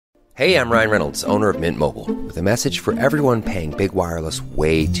Hey, I'm Ryan Reynolds, owner of Mint Mobile, with a message for everyone paying big wireless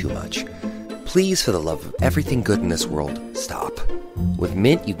way too much. Please, for the love of everything good in this world, stop. With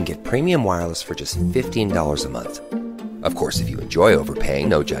Mint, you can get premium wireless for just $15 a month. Of course, if you enjoy overpaying,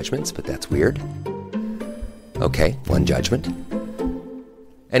 no judgments, but that's weird. Okay, one judgment.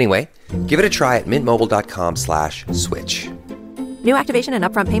 Anyway, give it a try at mintmobile.com/switch. New activation and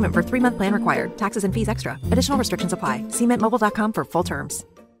upfront payment for 3-month plan required. Taxes and fees extra. Additional restrictions apply. See mintmobile.com for full terms.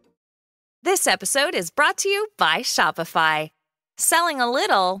 This episode is brought to you by Shopify. Selling a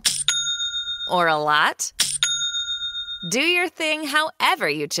little or a lot? Do your thing however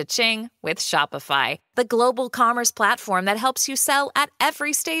you cha-ching with Shopify, the global commerce platform that helps you sell at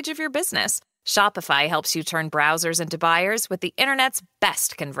every stage of your business. Shopify helps you turn browsers into buyers with the internet's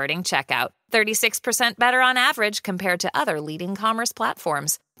best converting checkout. 36% better on average compared to other leading commerce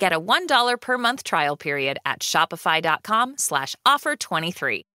platforms. Get a $1 per month trial period at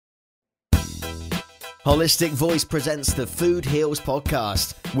shopify.com/offer23. Holistic Voice presents the Food Heals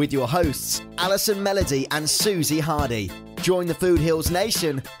podcast with your hosts, Alison Melody and Susie Hardy. Join the Food Heals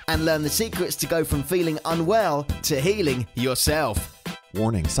Nation and learn the secrets to go from feeling unwell to healing yourself.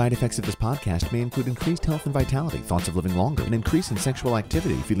 Warning, side effects of this podcast may include increased health and vitality, thoughts of living longer, an increase in sexual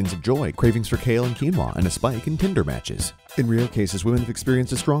activity, feelings of joy, cravings for kale and quinoa, and a spike in Tinder matches. In rare cases, women have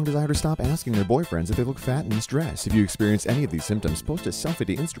experienced a strong desire to stop asking their boyfriends if they look fat in this dress. If you experience any of these symptoms, post a selfie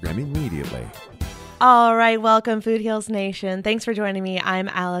to Instagram immediately. All right, welcome Food Heals Nation. Thanks for joining me. I'm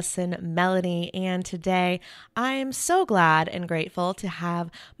Alison Melody, and today I'm so glad and grateful to have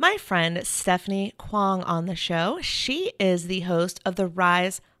my friend Stephanie Kwong on the show. She is the host of the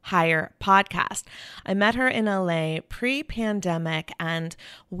Rise Higher podcast. I met her in LA pre-pandemic, and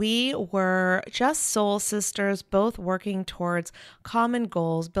we were just soul sisters, both working towards common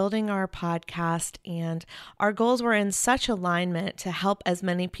goals, building our podcast, and our goals were in such alignment to help as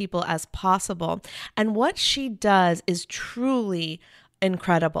many people as possible. And what she does is truly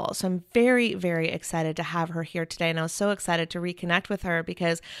incredible. So I'm very, very excited to have her here today. And I was so excited to reconnect with her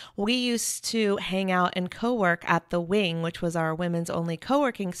because we used to hang out and co-work at The Wing, which was our women's only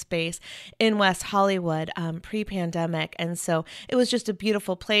co-working space in West Hollywood pre-pandemic. And so it was just a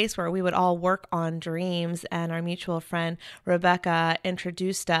beautiful place where we would all work on dreams. And our mutual friend, Rebecca,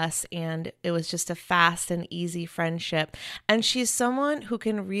 introduced us. And it was just a fast and easy friendship. And she's someone who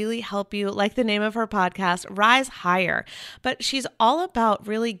can really help you, like the name of her podcast, Rise Higher. But she's all about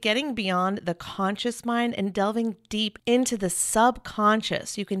really getting beyond the conscious mind and delving deep into the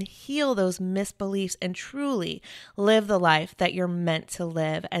subconscious. You can heal those misbeliefs and truly live the life that you're meant to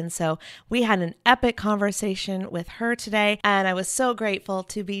live. And so we had an epic conversation with her today, and I was so grateful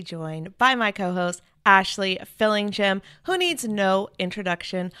to be joined by my co-host, Ashley Fillingham, who needs no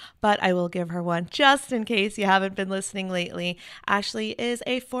introduction, but I will give her one just in case you haven't been listening lately. Ashley is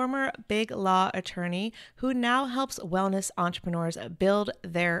a former big law attorney who now helps wellness entrepreneurs build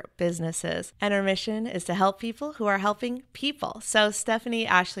their businesses. And her mission is to help people who are helping people. So Stephanie,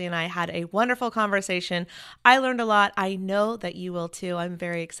 Ashley, and I had a wonderful conversation. I learned a lot. I know that you will too. I'm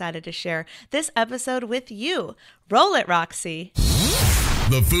very excited to share this episode with you. Roll it, Roxy.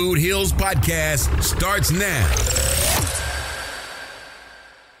 The Food Heals podcast starts now.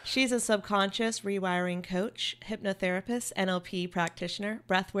 She's a subconscious rewiring coach, hypnotherapist, NLP practitioner,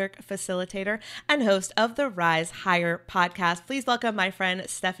 breathwork facilitator, and host of the Rise Higher podcast. Please welcome my friend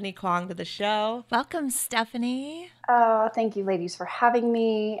Stephanie Kwong to the show. Welcome, Stephanie. Thank you, ladies, for having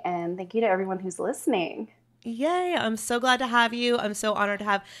me, and thank you to everyone who's listening. Yay, I'm so glad to have you. I'm so honored to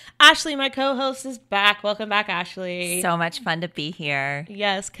have Ashley, my co-host, is back. Welcome back, Ashley. So much fun to be here.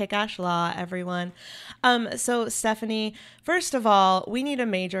 Yes, kick Ash Law, everyone. So Stephanie, first of all, we need a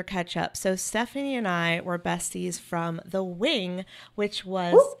major catch up. So Stephanie and I were besties from The Wing, which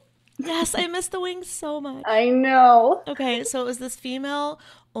was... Woo! Yes, I miss The Wing so much. I know. Okay, so it was this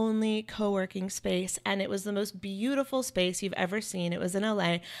female-only co-working space, and it was the most beautiful space you've ever seen. It was in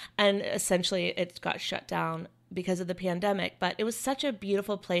LA, and essentially it got shut down because of the pandemic, but it was such a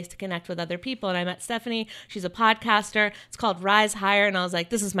beautiful place to connect with other people. And I met Stephanie. She's a podcaster. It's called Rise Higher, and I was like,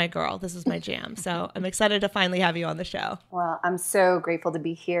 this is my girl. This is my jam. So I'm excited to finally have you on the show. Well, I'm so grateful to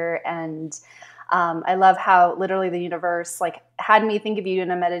be here, and I love how literally the universe had me think of you in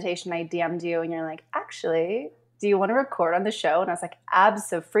a meditation. I DM'd you and you're like, actually, do you want to record on the show? And I was like,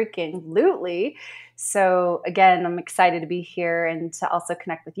 abso-freaking-lutely. So again, I'm excited to be here and to also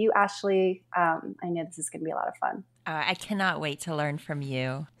connect with you, Ashley. I know this is going to be a lot of fun. I cannot wait to learn from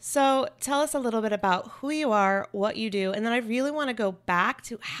you. So tell us a little bit about who you are, what you do, and then I really want to go back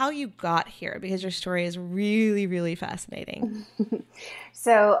to how you got here because your story is really, really fascinating.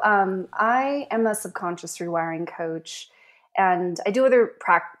 So I am a subconscious rewiring coach, And I do other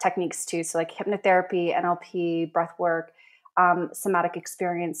techniques too. So like hypnotherapy, NLP, breath work, somatic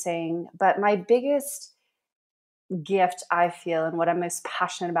experiencing. But my biggest gift, I feel, and what I'm most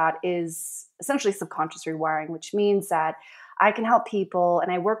passionate about is essentially subconscious rewiring, which means that I can help people,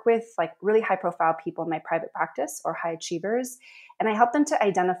 and I work with like really high profile people in my private practice or high achievers, and I help them to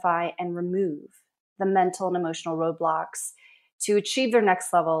identify and remove the mental and emotional roadblocks to achieve their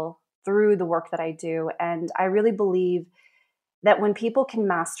next level through the work that I do. And I really believe that when people can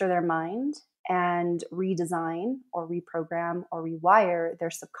master their mind and redesign or reprogram or rewire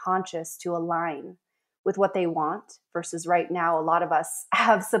their subconscious to align with what they want, versus right now, a lot of us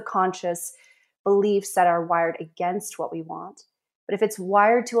have subconscious beliefs that are wired against what we want. But if it's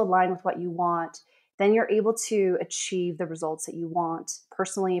wired to align with what you want, then you're able to achieve the results that you want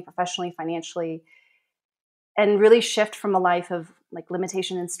personally, professionally, financially, and really shift from a life of like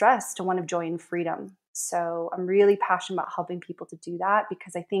limitation and stress to one of joy and freedom. So I'm really passionate about helping people to do that,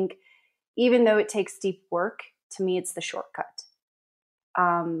 because I think even though it takes deep work, to me, it's the shortcut.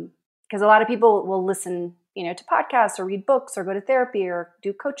 Because a lot of people will listen, to podcasts or read books or go to therapy or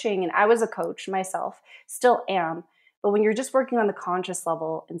do coaching. And I was a coach myself, still am. But when you're just working on the conscious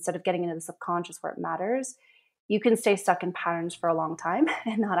level, instead of getting into the subconscious where it matters, you can stay stuck in patterns for a long time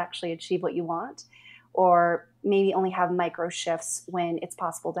and not actually achieve what you want, or maybe only have micro shifts when it's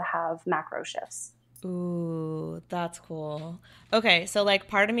possible to have macro shifts. Ooh, that's cool. Okay, so like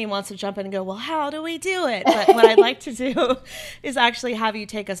part of me wants to jump in and go, well, how do we do it? But what I'd like to do is actually have you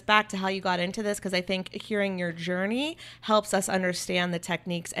take us back to how you got into this, because I think hearing your journey helps us understand the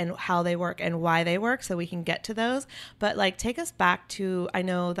techniques and how they work and why they work, so we can get to those. But like take us back to, I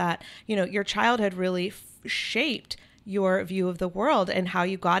know that, your childhood really shaped your view of the world and how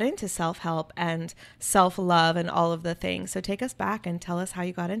you got into self-help and self-love and all of the things. So take us back and tell us how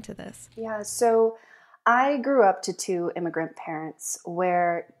you got into this. Yeah, so I grew up to two immigrant parents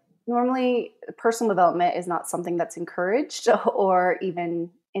where normally personal development is not something that's encouraged or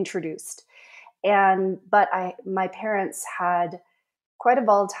even introduced. But my parents had quite a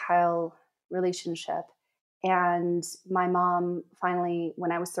volatile relationship. And my mom finally,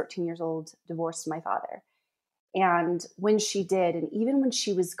 when I was 13 years old, divorced my father. And when she did, and even when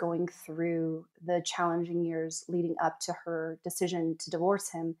she was going through the challenging years leading up to her decision to divorce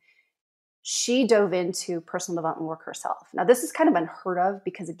him, she dove into personal development work herself. Now, this is kind of unheard of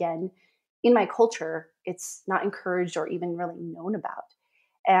because, again, in my culture, it's not encouraged or even really known about.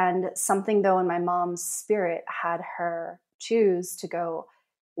 And something, though, in my mom's spirit had her choose to go,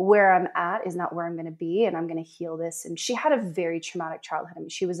 where I'm at is not where I'm going to be, and I'm going to heal this. And she had a very traumatic childhood. I mean,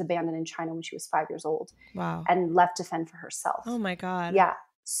 she was abandoned in China when she was 5 years old. Wow. And left to fend for herself. Oh my God. Yeah.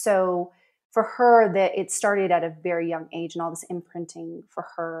 So for her, that it started at a very young age, and all this imprinting for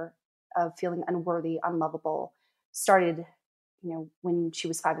her of feeling unworthy, unlovable, started, when she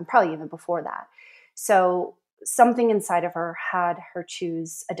was 5, and probably even before that. So something inside of her had her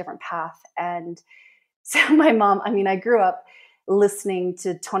choose a different path. And so my mom, I grew up listening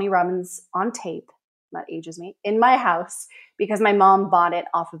to Tony Robbins on tape, that ages me, in my house, because my mom bought it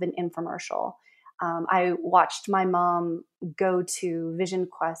off of an infomercial. I watched my mom go to vision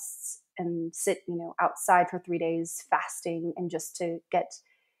quests and sit, outside for 3 days fasting, and just to get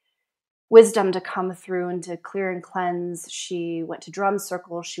wisdom to come through and to clear and cleanse. She went to drum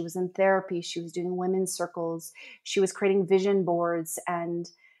circles. She was in therapy. She was doing women's circles. She was creating vision boards. And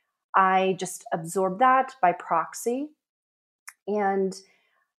I just absorbed that by proxy. And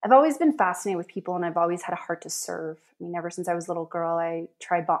I've always been fascinated with people, and I've always had a heart to serve. Ever since I was a little girl, I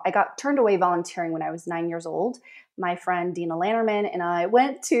got turned away volunteering when I was 9 years old. My friend Dina Lannerman and I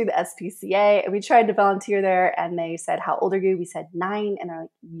went to the SPCA, and we tried to volunteer there, and they said, "How old are you?" We said 9, and they're like,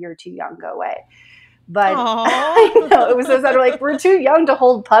 "You're too young, go away." But I know, it was so sad. Like, we're too young to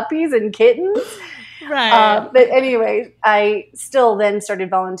hold puppies and kittens. Right. But anyway, I still then started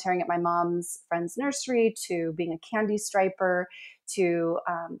volunteering at my mom's friend's nursery, to being a candy striper, to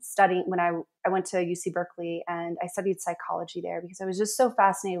studying when I went to UC Berkeley, and I studied psychology there because I was just so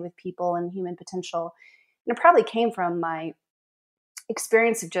fascinated with people and human potential. And it probably came from my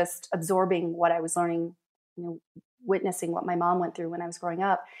experience of just absorbing what I was learning, witnessing what my mom went through when I was growing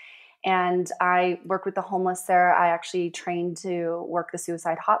up. And I worked with the homeless there. I actually trained to work the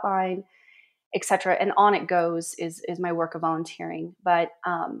suicide hotline, etc. And on it goes is my work of volunteering. But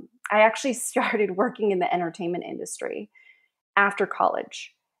I actually started working in the entertainment industry after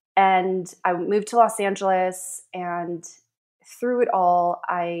college. And I moved to Los Angeles, and through it all,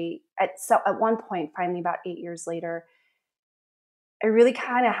 at one point, finally about 8 years later, I really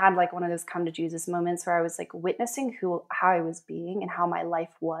kind of had like one of those come to Jesus moments where I was like witnessing how I was being and how my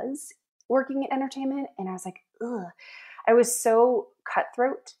life was working in entertainment. And I was like, ugh, I was so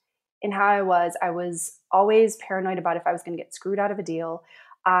cutthroat in how I was. I was always paranoid about if I was going to get screwed out of a deal.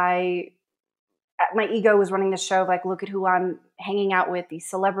 My ego was running the show of like, look at who I'm hanging out with, these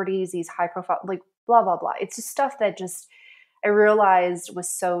celebrities, these high profile, like blah, blah, blah. It's just stuff that just I realized was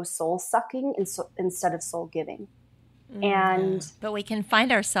so soul sucking instead of soul giving. But we can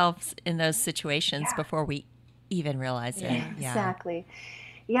find ourselves in those situations before we even realize it. Yeah. Exactly.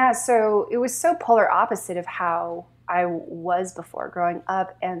 Yeah. So it was so polar opposite of how I was before growing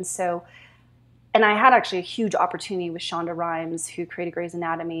up. And I had actually a huge opportunity with Shonda Rhimes, who created Grey's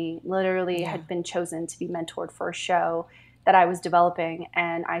Anatomy, literally had been chosen to be mentored for a show that I was developing.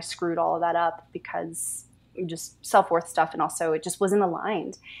 And I screwed all of that up because just self-worth stuff. And also it just wasn't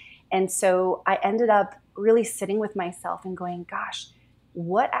aligned. And so I ended up really sitting with myself and going, gosh,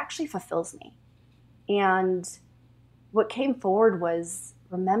 what actually fulfills me? And what came forward was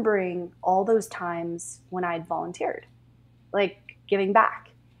remembering all those times when I'd volunteered, like giving back.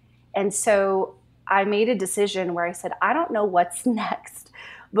 And so I made a decision where I said, I don't know what's next,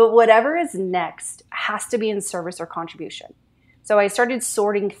 but whatever is next has to be in service or contribution. So I started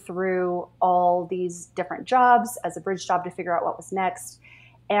sorting through all these different jobs as a bridge job to figure out what was next.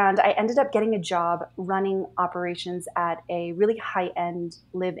 And I ended up getting a job running operations at a really high-end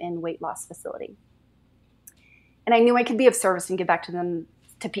live-in weight loss facility. And I knew I could be of service and give back to them,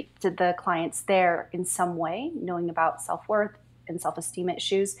 to the clients there in some way, knowing about self-worth and self-esteem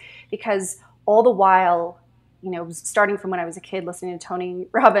issues, because all the while, starting from when I was a kid, listening to Tony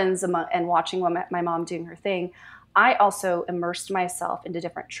Robbins and watching my mom doing her thing, I also immersed myself into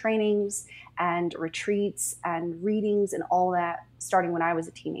different trainings and retreats and readings and all that, starting when I was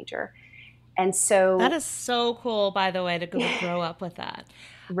a teenager. And so that is so cool, by the way, to grow up with that.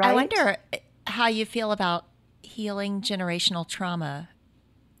 Right? I wonder how you feel about healing generational trauma.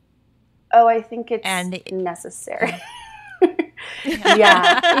 Oh, I think it's necessary.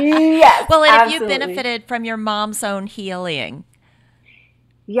 Yeah. Yes. Well, and absolutely. if you benefited from your mom's own healing.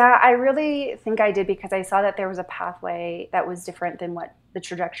 Yeah, I really think I did, because I saw that there was a pathway that was different than what the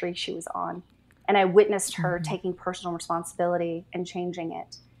trajectory she was on. And I witnessed her taking personal responsibility and changing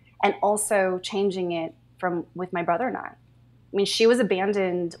it. And also changing it with my brother and I. I mean, she was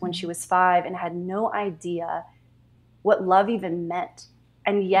abandoned when she was 5 and had no idea what love even meant.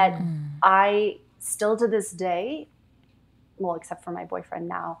 And yet I still to this day, well, except for my boyfriend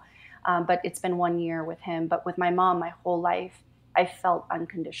now, but it's been 1 year with him. But with my mom, my whole life, I felt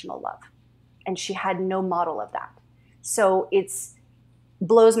unconditional love. And she had no model of that. So it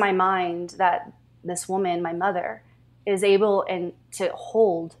blows my mind that this woman, my mother, is able to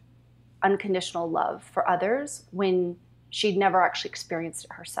hold unconditional love for others when she'd never actually experienced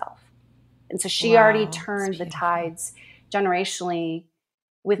it herself. And so she already turned the tides generationally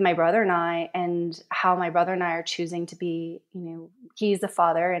with my brother and I, and how my brother and I are choosing to be, he's the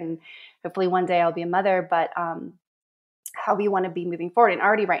father, and hopefully one day I'll be a mother, but how we want to be moving forward. And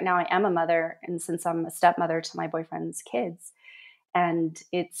already right now I am a mother, and since I'm a stepmother to my boyfriend's kids, and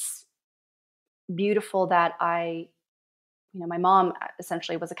it's beautiful that my mom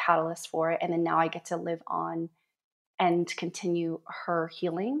essentially was a catalyst for it. And then now I get to live on and continue her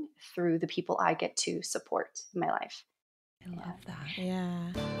healing through the people I get to support in my life. I love that.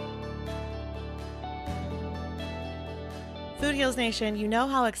 Yeah. Food Heals Nation, you know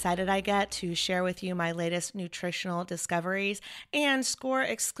how excited I get to share with you my latest nutritional discoveries and score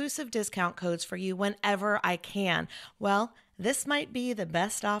exclusive discount codes for you whenever I can. Well, this might be the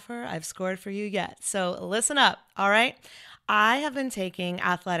best offer I've scored for you yet. So listen up, all right? I have been taking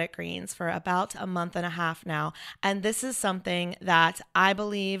Athletic Greens for about a month and a half now, and this is something that I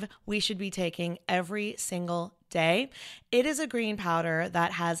believe we should be taking every single day. It is a green powder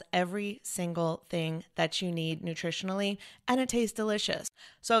that has every single thing that you need nutritionally, and it tastes delicious.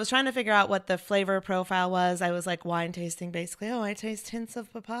 So I was trying to figure out what the flavor profile was. I was like wine tasting, basically. Oh, I taste hints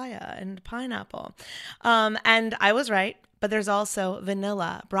of papaya and pineapple. And I was right. But there's also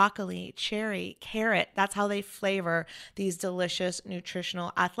vanilla, broccoli, cherry, carrot. That's how they flavor these delicious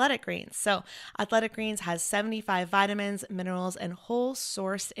nutritional Athletic Greens. So Athletic Greens has 75 vitamins, minerals, and whole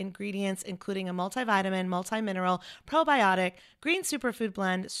source ingredients, including a multivitamin, multi-mineral, probiotic, green superfood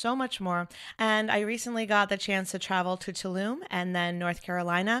blend, so much more. And I recently got the chance to travel to Tulum and then North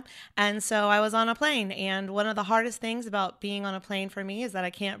Carolina. And so I was on a plane. And one of the hardest things about being on a plane for me is that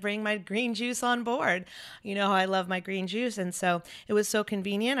I can't bring my green juice on board. You know how I love my green juice. And so it was so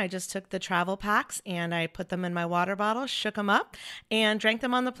convenient. I just took the travel packs and I put them in my water bottle, shook them up, and drank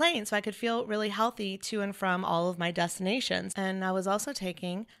them on the plane so I could feel really healthy to and from all of my destinations. And I was also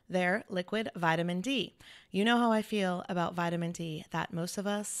taking their liquid vitamin D. You know how I feel about vitamin D, that most of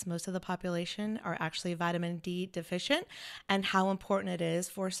the population are actually vitamin D deficient, and how important it is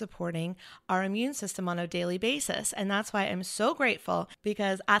for supporting our immune system on a daily basis. And that's why I'm so grateful,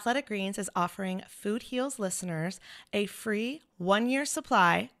 because Athletic Greens is offering Food Heals listeners a free 1-year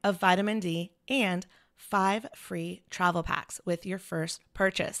supply of vitamin D and 5 free travel packs with your first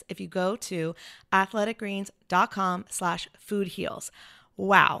purchase if you go to athleticgreens.com/foodheals.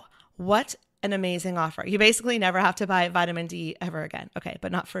 Wow, what an amazing offer. You basically never have to buy vitamin D ever again. Okay,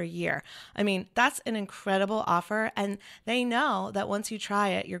 but not for a year. I mean, that's an incredible offer, and they know that once you try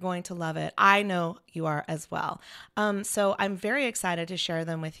it, you're going to love it. I know you are as well. So I'm very excited to share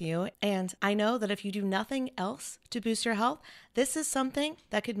them with you. And I know that if you do nothing else to boost your health, this is something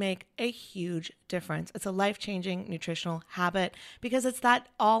that could make a huge difference. It's a life-changing nutritional habit because it's that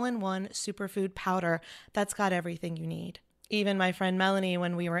all-in-one superfood powder that's got everything you need. Even my friend Melanie,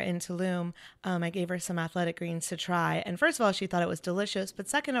 when we were in Tulum, I gave her some Athletic Greens to try. And first of all, she thought it was delicious. But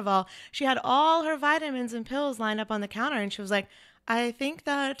second of all, she had all her vitamins and pills lined up on the counter. And she was like, I think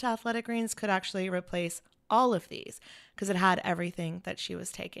that Athletic Greens could actually replace all of these, because it had everything that she was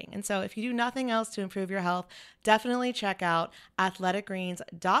taking. And so if you do nothing else to improve your health, definitely check out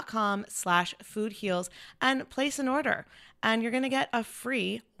athleticgreens.com/foodheals and place an order. And you're going to get a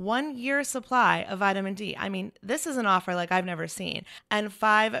free 1-year supply of vitamin D. I mean, this is an offer like I've never seen. And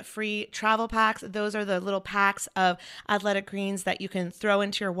 5 free travel packs. Those are the little packs of Athletic Greens that you can throw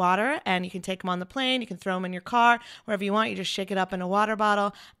into your water, and you can take them on the plane. You can throw them in your car, wherever you want. You just shake it up in a water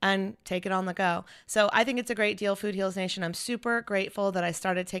bottle and take it on the go. So I think it's a great deal, Food Heals Nation. I'm super grateful that I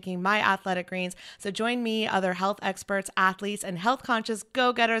started taking my Athletic Greens. So join me, other health experts, athletes, and health conscious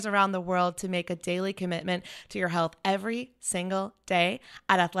go-getters around the world to make a daily commitment to your health every single day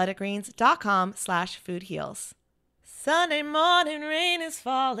at athleticgreens.com/foodheals. Sunday morning rain is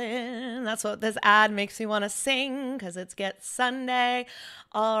falling. That's what this ad makes me want to sing, because it's Get Sunday.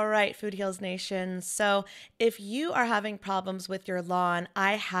 All right, Food Heals Nation. So if you are having problems with your lawn,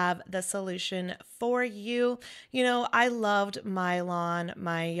 I have the solution for you. You know, I loved my lawn,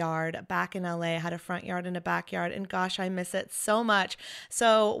 my yard back in LA. I had a front yard and a backyard, and gosh, I miss it so much.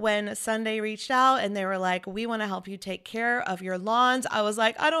 So when Sunday reached out and they were like, we want to help you take care of your lawns, I was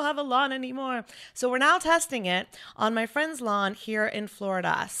like, I don't have a lawn anymore. So we're now testing it on my friend's lawn here in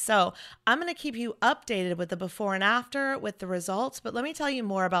Florida. So I'm going to keep you updated with the before and after with the results, but let me tell you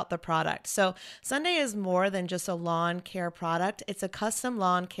more about the product. So Sunday is more than just a lawn care product. It's a custom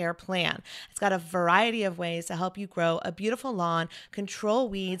lawn care plan. It's got a variety of ways to help you grow a beautiful lawn, control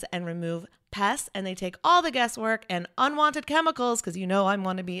weeds, and remove pests, and they take all the guesswork and unwanted chemicals, because you know I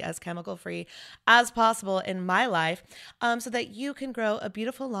want to be as chemical free as possible in my life, so that you can grow a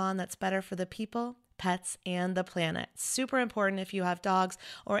beautiful lawn that's better for the people, pets, and the planet. Super important if you have dogs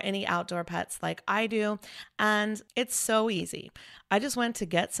or any outdoor pets like I do. And it's so easy. I just went to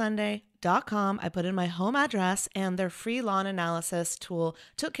getsunday.com. I put in my home address, and their free lawn analysis tool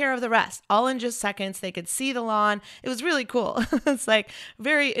took care of the rest. All in just seconds. They could see the lawn. It was really cool. It's like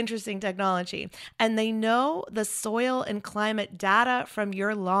very interesting technology. And they know the soil and climate data from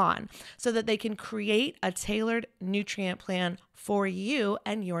your lawn so that they can create a tailored nutrient plan for you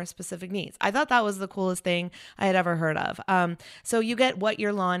and your specific needs. I thought that was the coolest thing I had ever heard of. So you get what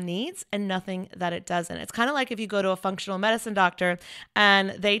your lawn needs and nothing that it doesn't. It's kind of like if you go to a functional medicine doctor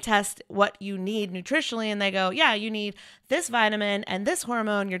and they test what you need nutritionally, and they go, yeah, you need this vitamin and this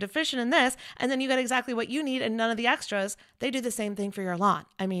hormone, you're deficient in this, and then you get exactly what you need and none of the extras. They do the same thing for your lawn.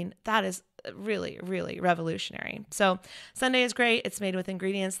 I mean, that is really, really revolutionary. So Sunday is great. It's made with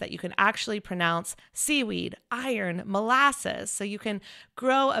ingredients that you can actually pronounce: seaweed, iron, molasses, so you can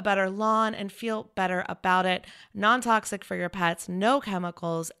grow a better lawn and feel better about it. Non-toxic for your pets, no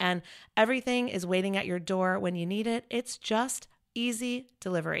chemicals, and everything is waiting at your door when you need it. It's just easy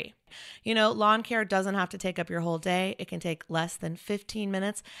delivery. You know, lawn care doesn't have to take up your whole day. It can take less than 15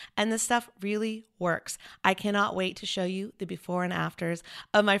 minutes, and this stuff really works. I cannot wait to show you the before and afters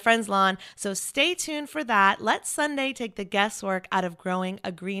of my friend's lawn, so stay tuned for that. Let Sunday take the guesswork out of growing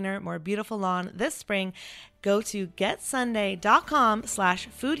a greener, more beautiful lawn this spring. Go to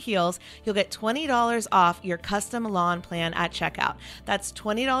getsunday.com/foodheals. You'll get $20 off your custom lawn plan at checkout. That's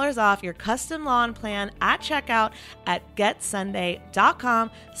 $20 off your custom lawn plan at checkout at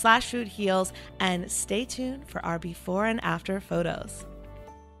getsunday.com/foodheals. And stay tuned for our before and after photos.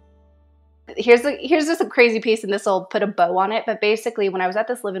 Here's just a crazy piece, and this will put a bow on it. But basically, when I was at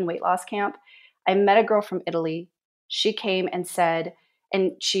this live-in weight loss camp, I met a girl from Italy. She came and said,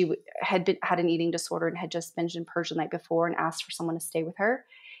 and she had an eating disorder and had just binged and purged the night before and asked for someone to stay with her.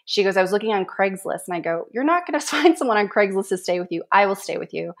 She goes, I was looking on Craigslist, and I go, you're not going to find someone on Craigslist to stay with you. I will stay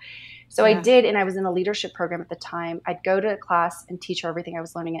with you. So I did, and I was in a leadership program at the time. I'd go to a class and teach her everything I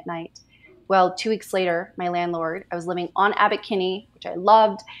was learning at night. Well, 2 weeks later, my landlord, I was living on Abbot Kinney, which I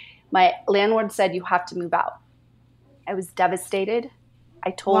loved. My landlord said, you have to move out. I was devastated.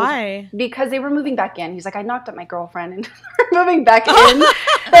 I told Why? Because they were moving back in. He's like, I knocked up my girlfriend and they're moving back in.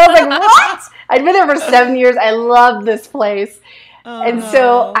 I was like, what? I'd been there for 7 years. I loved this place.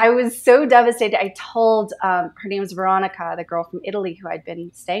 So I was so devastated. I told, her name was Veronica, the girl from Italy who I'd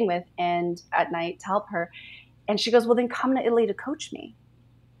been staying with and at night to help her. And she goes, well, then come to Italy to coach me.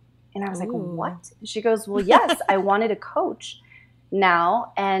 And I was like, what? And she goes, well, yes, I wanted a coach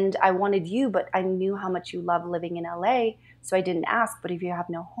now. And I wanted you, but I knew how much you love living in LA. So I didn't ask, but if you have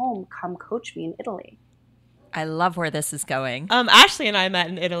no home, come coach me in Italy. I love where this is going. Ashley and I met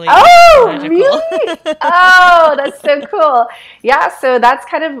in Italy. Oh, really? Oh, that's so cool. Yeah, so that's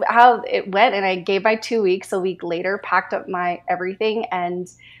kind of how it went. And I gave my 2 weeks. A week later, packed up my everything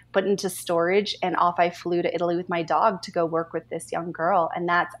and put into storage. And off I flew to Italy with my dog to go work with this young girl. And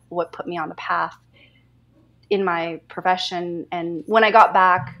that's what put me on the path in my profession. And when I got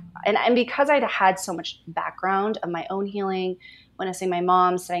back, and because I'd had so much background of my own healing, when I say my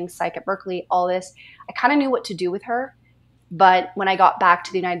mom studying psych at Berkeley, all this, I kind of knew what to do with her. But when I got back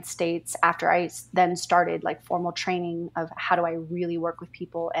to the United States, after I then started like formal training of how do I really work with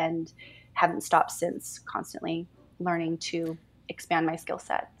people, and haven't stopped since, constantly learning to expand my skill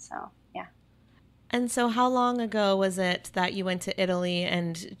set. So, yeah. And so how long ago was it that you went to Italy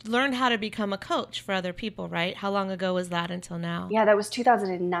and learned how to become a coach for other people, right? How long ago was that until now? Yeah, that was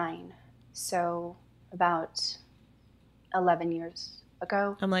 2009. So about 11 years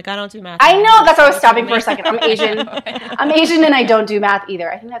ago. I'm like, I don't do math. I know. That's why I was stopping for a second. I'm Asian. I'm Asian and I don't do math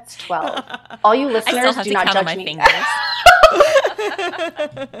either. I think that's 12. All you listeners, do not judge me.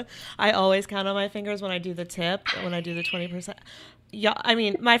 I always count on my fingers when I do the tip, when I do the 20%. Yeah, I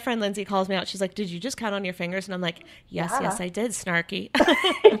mean, my friend Lindsay calls me out. She's like, did you just count on your fingers? And I'm like, yes, I did, snarky.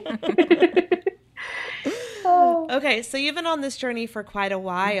 Okay, so you've been on this journey for quite a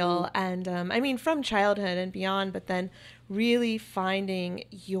while, and I mean, from childhood and beyond, but then really finding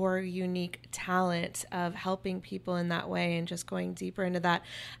your unique talent of helping people in that way and just going deeper into that.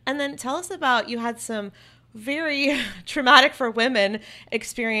 And then tell us about, you had some very traumatic for women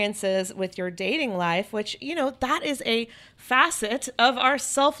experiences with your dating life, which, you know, that is a facet of our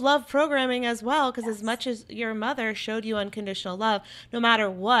self-love programming as well, because as much as your mother showed you unconditional love, no matter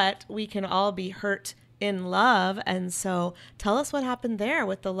what, we can all be hurt in love. And so tell us what happened there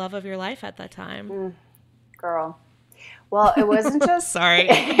with the love of your life at that time. Girl. Well, it wasn't just sorry.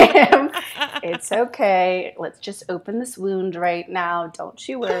 It's okay. Let's just open this wound right now. Don't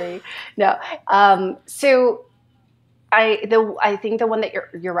you worry. No. So I think the one that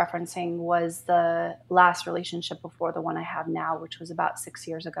you're referencing was the last relationship before the one I have now, which was about 6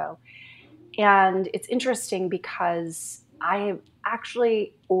 years ago. And it's interesting because I have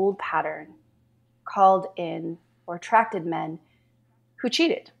actually old pattern called in or attracted men who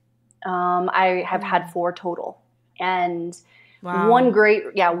cheated. I have had 4 total. And one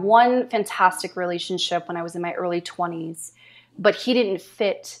fantastic relationship when I was in my early 20s, but he didn't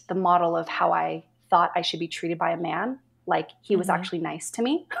fit the model of how I thought I should be treated by a man. Like, he was actually nice to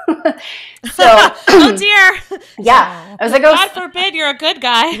me. So, oh dear. Yeah. I was like, God forbid you're a good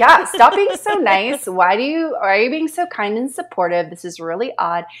guy. Yeah. Stop being so nice. Are you being so kind and supportive? This is really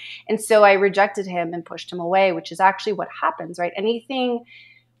odd. And so I rejected him and pushed him away, which is actually what happens, right?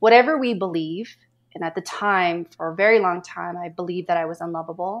 Whatever we believe. And at the time, for a very long time, I believed that I was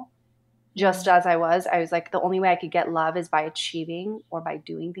unlovable. Just as I was like, the only way I could get love is by achieving or by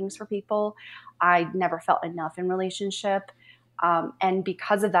doing things for people. I never felt enough in relationship. And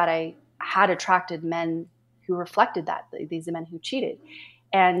because of that, I had attracted men who reflected that, these men who cheated.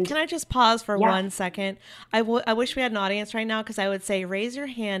 And can I just pause for 1 second? I wish we had an audience right now, because I would say raise your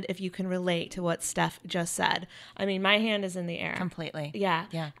hand if you can relate to what Steph just said. I mean, my hand is in the air. Completely.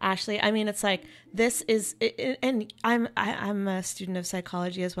 Yeah. Ashley, I mean, it's like, this is, and I'm a student of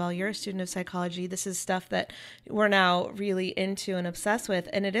psychology as well. You're a student of psychology. This is stuff that we're now really into and obsessed with.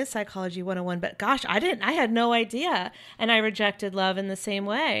 And it is Psychology 101. But gosh, I had no idea. And I rejected love in the same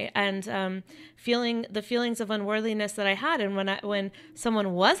way. And feeling the feelings of unworthiness that I had. And when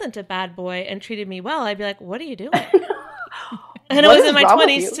someone wasn't a bad boy and treated me well, I'd be like, what are you doing? And it was in my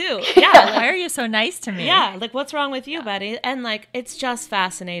 20s too. Yeah. Why are you so nice to me? Yeah. Like, what's wrong with you, buddy? And like, it's just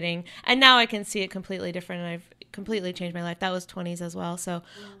fascinating. And now I can see it completely different. And I've completely changed my life. That was 20s as well. So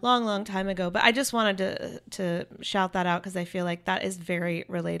long time ago. But I just wanted to shout that out, because I feel like that is very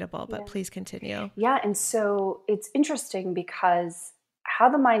relatable. But please continue. Yeah. And so it's interesting because how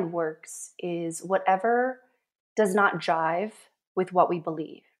the mind works is whatever does not jive with what we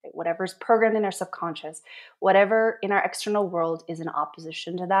believe, right? Whatever's programmed in our subconscious, whatever in our external world is in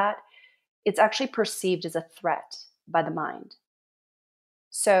opposition to that, it's actually perceived as a threat by the mind.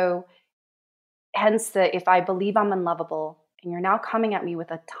 So hence if I believe I'm unlovable and you're now coming at me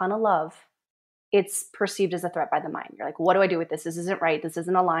with a ton of love, it's perceived as a threat by the mind. You're like, what do I do with this? This isn't right. This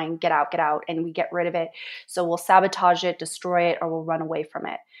isn't aligned. Get out. And we get rid of it. So we'll sabotage it, destroy it, or we'll run away from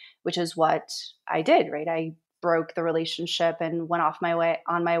it, which is what I did, right? I broke the relationship and went on my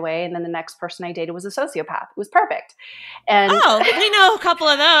way. And then the next person I dated was a sociopath. It was perfect. And we know a couple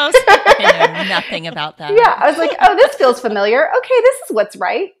of those. I know nothing about that. Yeah. I was like, oh, this feels familiar. Okay, this is what's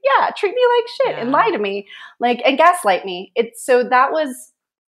right. Yeah. Treat me like shit and lie to me, and gaslight me. So that was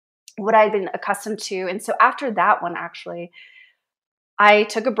what I'd been accustomed to. And so after that one, actually, I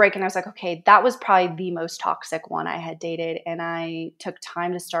took a break and I was like, okay, that was probably the most toxic one I had dated. And I took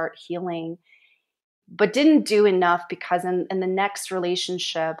time to start healing, but didn't do enough because in the next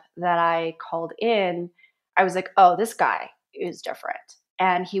relationship that I called in, I was like, oh, this guy is different.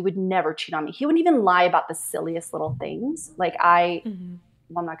 And he would never cheat on me. He wouldn't even lie about the silliest little things. Well,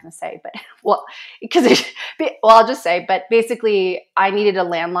 I'm not going to say, but I'll just say, but basically I needed a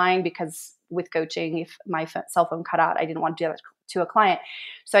landline because with coaching, if my cell phone cut out, I didn't want to do that to a client.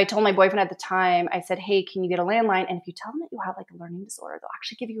 So I told my boyfriend at the time, I said, hey, can you get a landline? And if you tell them that you have a learning disorder, they'll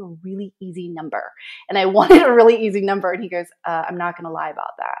actually give you a really easy number. And I wanted a really easy number. And he goes, I'm not going to lie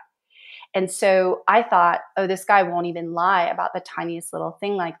about that. And so I thought, oh, this guy won't even lie about the tiniest little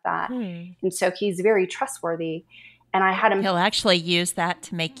thing like that. And so he's very trustworthy. And I had him. He'll actually use that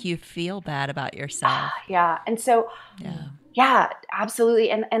to make you feel bad about yourself. Yeah. And so, yeah, absolutely.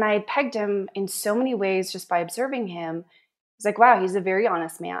 And I had pegged him in so many ways just by observing him. It's like, wow, he's a very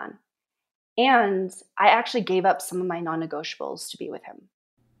honest man. And I actually gave up some of my non-negotiables to be with him.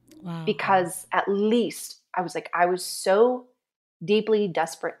 Wow. Because at least I was so deeply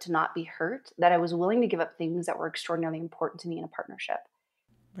desperate to not be hurt that I was willing to give up things that were extraordinarily important to me in a partnership.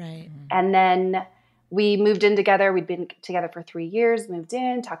 Right. And then we moved in together. We'd been together for 3 years, moved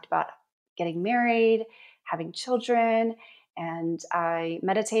in, talked about getting married, having children, and I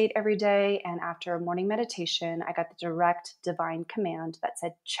meditate every day. And after a morning meditation, I got the direct divine command that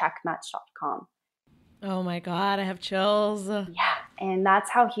said, check Match.com. Oh my God, I have chills. Yeah. And that's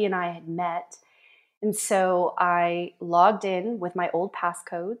how he and I had met. And so I logged in with my old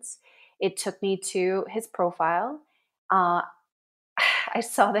passcodes. It took me to his profile. I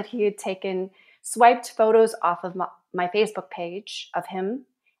saw that he had swiped photos off of my Facebook page of him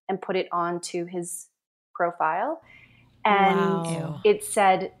and put it onto his profile. And it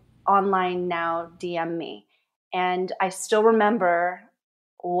said, online now, DM me. And I still remember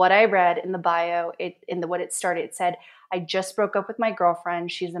what I read in the bio, what it started. It said, I just broke up with my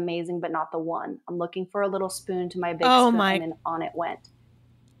girlfriend. She's amazing, but not the one. I'm looking for a little spoon to my big spoon, and on it went.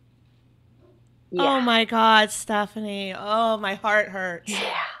 Yeah. Oh my God, Stephanie. Oh, my heart hurts.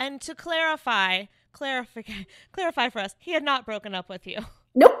 Yeah. And to clarify for us, he had not broken up with you.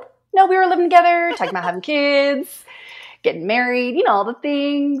 Nope. No, we were living together, talking about having kids, getting married, all the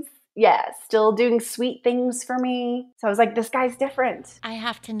things. Yeah, still doing sweet things for me. So I was like, this guy's different. I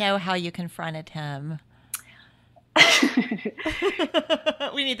have to know how you confronted him.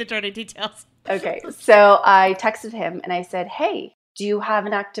 We need the dirty details. Okay, so I texted him and I said, hey, do you have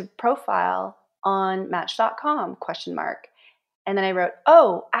an active profile on Match.com? ? And then I wrote,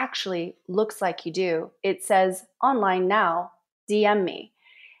 oh, actually, looks like you do. It says online now, DM me.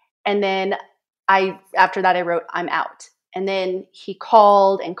 And then after that, I wrote, I'm out. And then he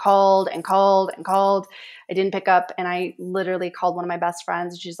called and called and called and called. I didn't pick up. And I literally called one of my best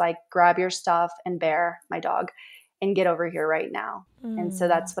friends. She's like, grab your stuff and Bear, my dog, and get over here right now. And so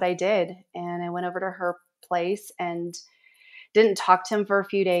that's what I did. And I went over to her place and didn't talk to him for a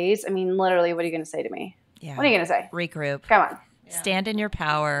few days. I mean, literally, what are you going to say to me? Yeah. What are you going to say? Regroup. Come on. Yeah. Stand in your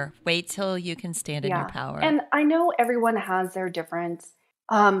power. Wait till you can stand in your power. And I know everyone has their different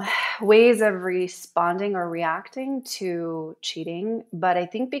ways of responding or reacting to cheating. But I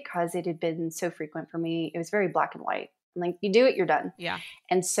think because it had been so frequent for me, it was very black and white. Like, you do it, you're done. Yeah.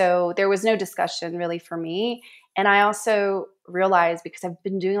 And so there was no discussion really for me. And I also realized, because I've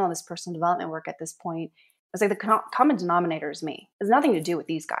been doing all this personal development work at this point, I was like, the common denominator is me. It has nothing to do with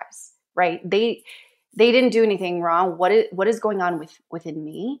these guys, right? They didn't do anything wrong. What is going on within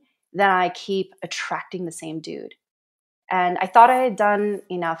me that I keep attracting the same dude? And I thought I had done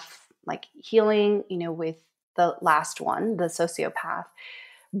enough like healing, with the last one, the sociopath,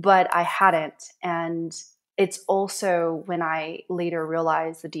 but I hadn't. And it's also when I later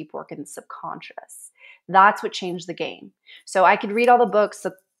realized the deep work in the subconscious That's what changed the game. So I could read all the books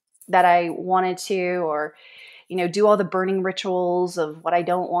that I wanted to, or, do all the burning rituals of what I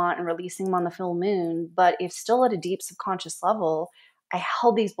don't want and releasing them on the full moon. But if still at a deep subconscious level, I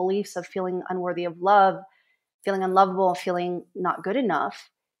held these beliefs of feeling unworthy of love, feeling unlovable, feeling not good enough,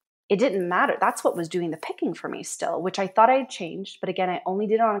 it didn't matter. That's what was doing the picking for me still, which I thought I had changed. But again, I only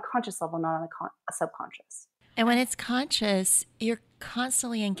did it on a conscious level, not on a subconscious. And when it's conscious, you're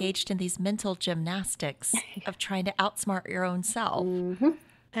constantly engaged in these mental gymnastics of trying to outsmart your own self. Mm-hmm.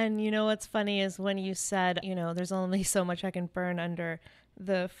 And what's funny is when you said, there's only so much I can burn under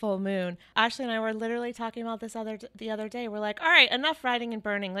the full moon. Ashley and I were literally talking about this the other day. We're like, all right, enough writing and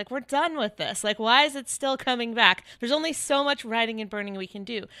burning. Like, we're done with this. Like, why is it still coming back? There's only so much writing and burning we can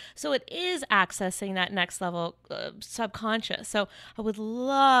do. So it is accessing that next level subconscious. So I would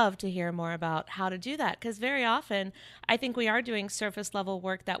love to hear more about how to do that, because very often I think we are doing surface level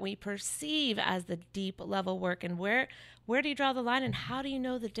work that we perceive as the deep level work. And where do you draw the line, and how do you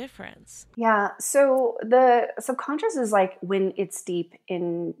know the difference? Yeah. So the subconscious is like when it's deep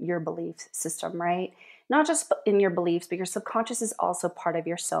in your belief system, right? Not just in your beliefs, but your subconscious is also part of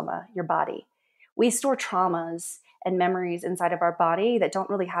your soma, your body. We store traumas and memories inside of our body that don't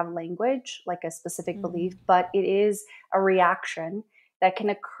really have language, like a specific belief, but it is a reaction that can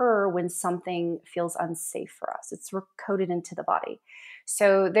occur when something feels unsafe for us. It's coded into the body.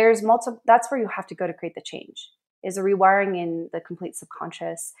 So there's that's where you have to go to create the change. Is a rewiring in the complete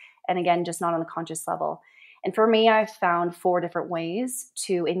subconscious. And again, just not on the conscious level. And for me, I've found 4 different ways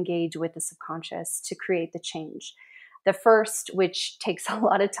to engage with the subconscious to create the change. The first, which takes a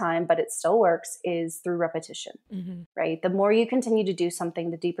lot of time, but it still works, is through repetition, right? The more you continue to do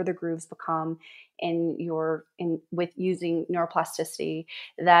something, the deeper the grooves become with using neuroplasticity,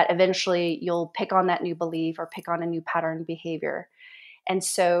 that eventually you'll pick on that new belief or pick on a new pattern behavior. And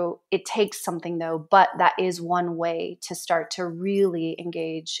so it takes something though, but that is one way to start to really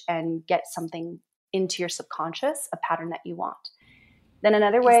engage and get something into your subconscious, a pattern that you want. Then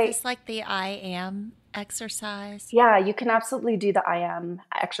another way. Is this like the I am exercise? Yeah, you can absolutely do the I am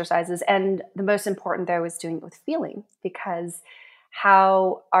exercises. And the most important though is doing it with feeling, because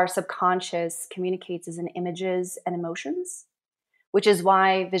how our subconscious communicates is in images and emotions, which is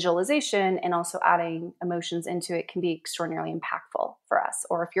why visualization and also adding emotions into it can be extraordinarily impactful for us.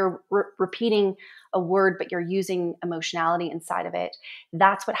 Or if you're repeating a word, but you're using emotionality inside of it,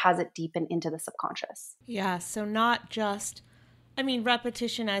 that's what has it deepen into the subconscious. Yeah, so not just,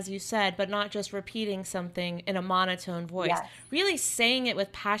 repetition, as you said, but not just repeating something in a monotone voice. Yes. Really saying it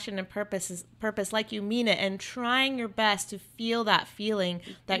with passion and purpose like you mean it, and trying your best to feel that feeling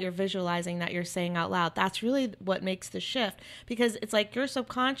that you're visualizing, that you're saying out loud. That's really what makes the shift, because it's like your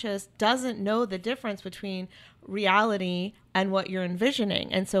subconscious doesn't know the difference between reality and what you're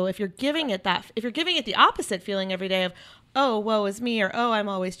envisioning. And so if you're giving it the opposite feeling every day of, oh, woe is me, or oh, I'm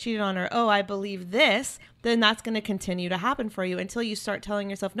always cheated on, or oh, I believe this, then that's going to continue to happen for you until you start telling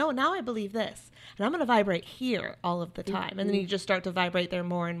yourself, no, now I believe this, and I'm going to vibrate here all of the time. And then you just start to vibrate there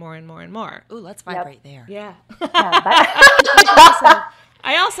more and more and more and more. Ooh, let's vibrate there. Yeah. Yeah,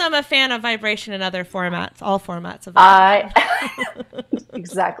 I also am a fan of vibration in other formats, all formats of vibration.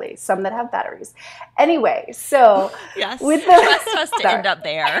 Exactly. Some that have batteries. Anyway, so yes, with That's supposed to end up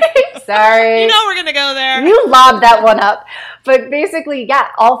there. Sorry. We're going to go there. You lobbed that one up. But basically, yeah,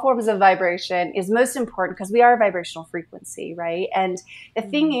 all forms of vibration is most important because we are a vibrational frequency, right? And the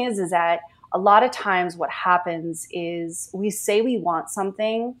thing is that a lot of times what happens is we say we want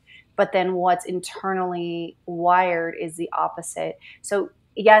something, but then what's internally wired is the opposite. So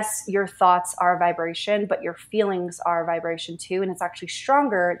yes, your thoughts are vibration, but your feelings are vibration too. And it's actually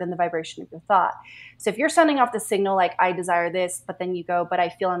stronger than the vibration of your thought. So if you're sending off the signal like, I desire this, but then you go, but I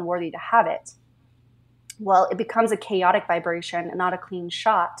feel unworthy to have it. Well, it becomes a chaotic vibration and not a clean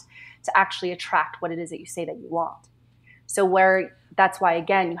shot to actually attract what it is that you say that you want. So that's why,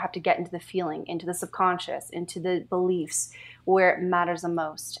 again, you have to get into the feeling, into the subconscious, into the beliefs where it matters the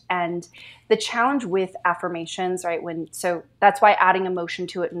most. And the challenge with affirmations, right? So that's why adding emotion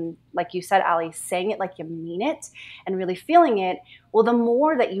to it, and like you said, Ali, saying it like you mean it and really feeling it. Well, the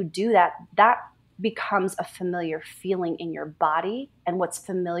more that you do that, that becomes a familiar feeling in your body. And what's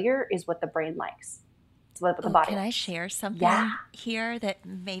familiar is what the brain likes. It's what the body Can likes. I share something here that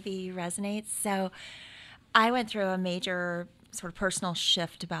maybe resonates? So I went through a major sort of personal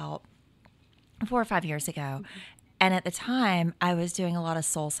shift about 4 or 5 years ago. And at the time, I was doing a lot of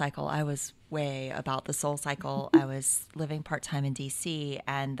soul cycle. I was way about the soul cycle. I was living part-time in DC,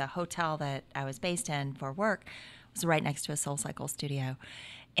 and the hotel that I was based in for work was right next to a soul cycle studio.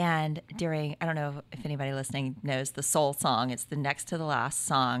 And I don't know if anybody listening knows the soul song. It's the next to the last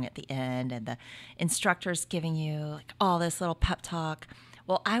song at the end, and the instructor's giving you like all this little pep talk.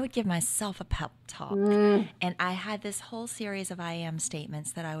 Well, I would give myself a pep talk. And I had this whole series of I am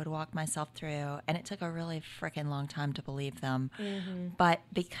statements that I would walk myself through, and it took a really freaking long time to believe them. But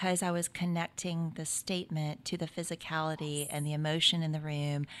because I was connecting the statement to the physicality and the emotion in the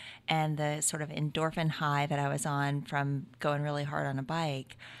room and the sort of endorphin high that I was on from going really hard on a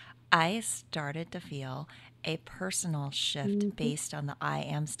bike, I started to feel a personal shift based on the I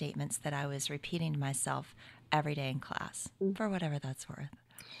am statements that I was repeating to myself every day in class, for whatever that's worth.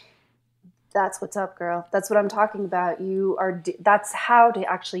 That's what's up, girl. That's what I'm talking about. That's how to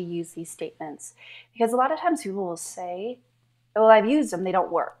actually use these statements. Because a lot of times people will say, well, I've used them, they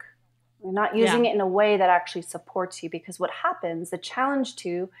don't work. You're not using it in a way that actually supports you, because what happens, the challenge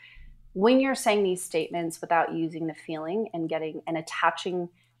to when you're saying these statements without using the feeling and attaching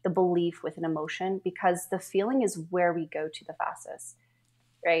the belief with an emotion, because the feeling is where we go to the fastest.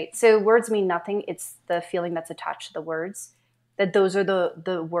 Right? So words mean nothing. It's the feeling that's attached to the words, that those are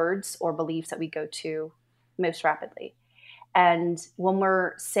the words or beliefs that we go to most rapidly. And when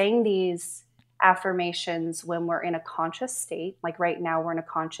we're saying these affirmations, when we're in a conscious state, like right now we're in a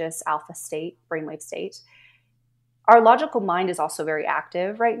conscious alpha state, brainwave state, our logical mind is also very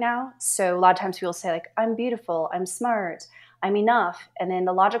active right now. So a lot of times people say like, I'm beautiful, I'm smart, I'm enough. And then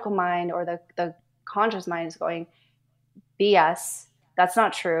the logical mind or the conscious mind is going, BS. That's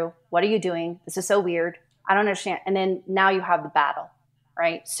not true. What are you doing? This is so weird. I don't understand. And then now you have the battle,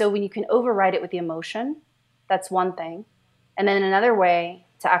 right? So when you can override it with the emotion, that's one thing. And then another way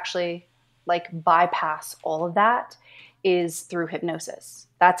to actually like bypass all of that is through hypnosis.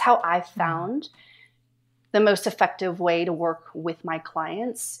 That's how I found the most effective way to work with my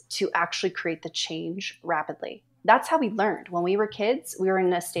clients to actually create the change rapidly. That's how we learned. When we were kids, we were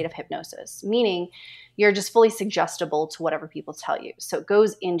in a state of hypnosis, meaning you're just fully suggestible to whatever people tell you. So it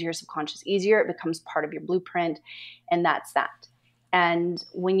goes into your subconscious easier. It becomes part of your blueprint, and that's that. And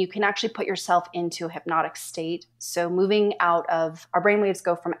when you can actually put yourself into a hypnotic state, so moving out of, our brainwaves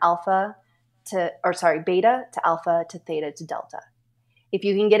go from beta to alpha to theta to delta. If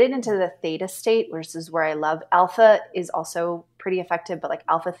you can get it into the theta state, which is where I love, alpha is also pretty effective, but like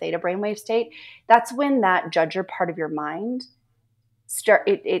alpha theta brainwave state, that's when that judger part of your mind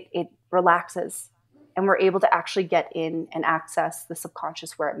it relaxes, and we're able to actually get in and access the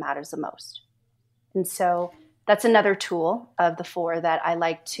subconscious where it matters the most. And so that's another tool of the 4 that I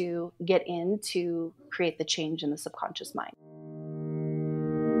like to get in to create the change in the subconscious mind.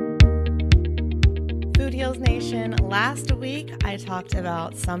 Food Heals Nation, last week I talked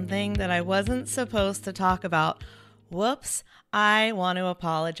about something that I wasn't supposed to talk about. Whoops. I want to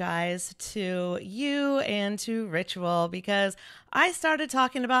apologize to you and to Ritual because I started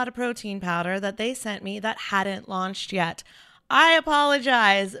talking about a protein powder that they sent me that hadn't launched yet. I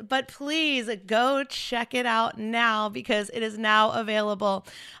apologize, but please go check it out now because it is now available.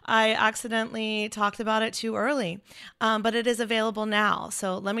 I accidentally talked about it too early, but it is available now.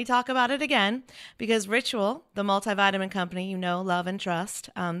 So let me talk about it again because Ritual, the multivitamin company you know, love, and trust,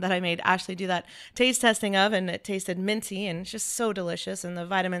 that I made Ashley do that taste testing of, and it tasted minty and it's just so delicious and the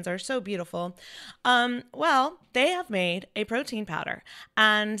vitamins are so beautiful. Well, they have made a protein powder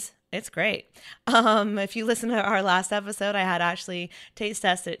and it's great. If you listen to our last episode, I had Ashley taste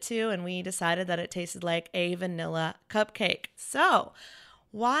test it too, and we decided that it tasted like a vanilla cupcake. So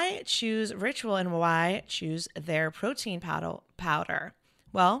why choose Ritual and why choose their protein powder?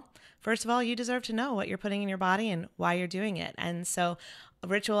 Well, first of all, you deserve to know what you're putting in your body and why you're doing it. And so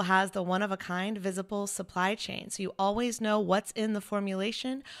Ritual has the one-of-a-kind visible supply chain. So you always know what's in the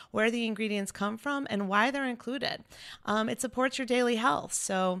formulation, where the ingredients come from, and why they're included. It supports your daily health.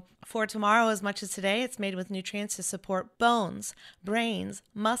 So for tomorrow as much as today, it's made with nutrients to support bones, brains,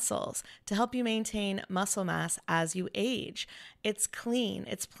 muscles, to help you maintain muscle mass as you age. It's clean,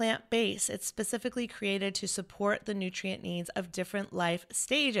 it's plant-based, it's specifically created to support the nutrient needs of different life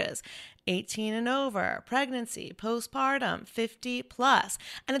stages, 18 and over, pregnancy, postpartum, 50 plus.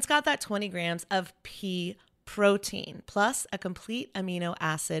 And it's got that 20 grams of pea protein, plus a complete amino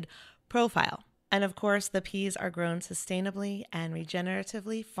acid profile. And of course, the peas are grown sustainably and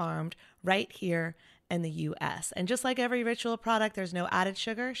regeneratively farmed right here in the US. And just like every Ritual product, there's no added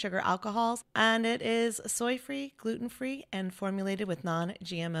sugar, sugar alcohols, and it is soy-free, gluten-free, and formulated with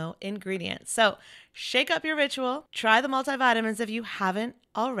non-GMO ingredients. So shake up your Ritual, try the multivitamins if you haven't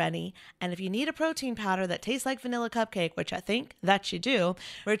already, and if you need a protein powder that tastes like vanilla cupcake, which I think that you do,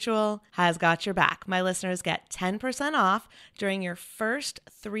 Ritual has got your back. My listeners get 10% off during your first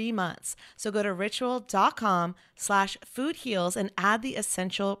 3 months. So go to ritual.com/foodheals and add the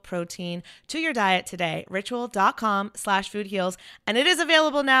essential protein to your diet today. Ritual.com/foodheals, and it is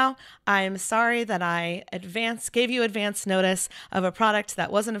available now. I'm sorry that I gave you advance notice of a product that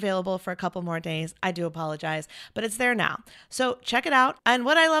wasn't available for a couple more days. I do apologize, but it's there now. So check it out. And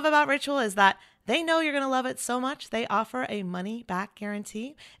what I love about Ritual is that they know you're going to love it so much, they offer a money-back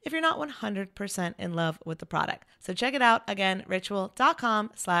guarantee if you're not 100% in love with the product. So check it out. Again,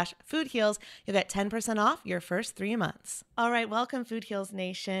 ritual.com/foodheals. You'll get 10% off your first 3 months. All right, welcome Food Heals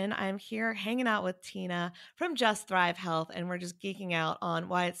Nation. I'm here hanging out with Tina from Just Thrive Health, and we're just geeking out on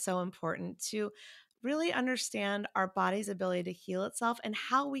why it's so important to really understand our body's ability to heal itself and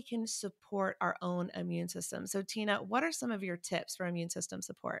how we can support our own immune system. So Tina, what are some of your tips for immune system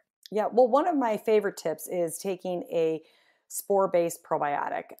support? Yeah, well, one of my favorite tips is taking a spore-based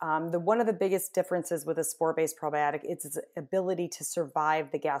probiotic. One of the biggest differences with a spore-based probiotic is its ability to survive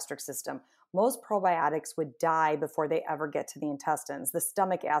the gastric system. Most probiotics would die before they ever get to the intestines. The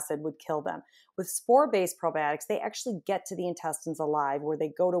stomach acid would kill them. With spore-based probiotics, they actually get to the intestines alive, where they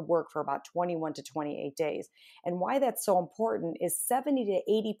go to work for about 21 to 28 days. And why that's so important is 70 to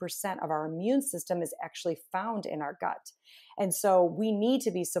 80% of our immune system is actually found in our gut. And so we need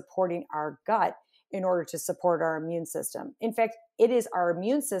to be supporting our gut in order to support our immune system. In fact, it is our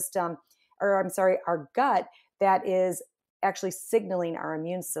our gut that is actually signaling our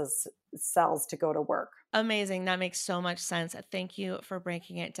immune cells to go to work. Amazing. That makes so much sense. Thank you for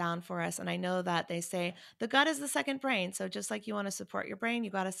breaking it down for us. And I know that they say the gut is the second brain. So just like you want to support your brain, you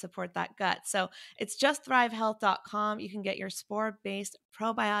got to support that gut. So it's justthrivehealth.com. You can get your spore-based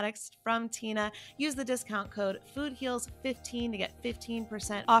probiotics from Tina. Use the discount code FOODHEALS15 to get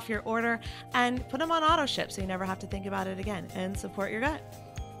 15% off your order, and put them on auto ship so you never have to think about it again, and support your gut.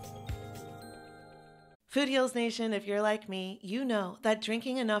 Food Heals Nation, if you're like me, you know that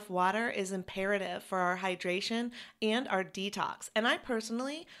drinking enough water is imperative for our hydration and our detox. And I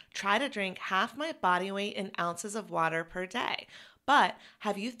personally try to drink half my body weight in ounces of water per day. But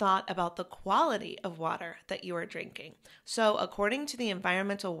have you thought about the quality of water that you are drinking? So according to the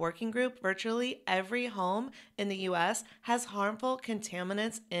Environmental Working Group, virtually every home in the US has harmful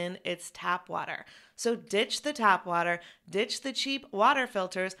contaminants in its tap water. So ditch the tap water, ditch the cheap water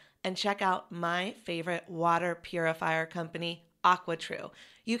filters, and check out my favorite water purifier company, AquaTrue.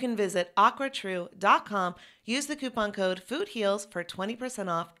 You can visit aquatrue.com, use the coupon code FOODHEALS for 20%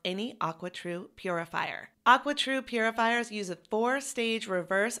 off any AquaTrue purifier. AquaTrue purifiers use a 4-stage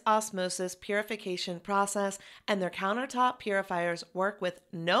reverse osmosis purification process, and their countertop purifiers work with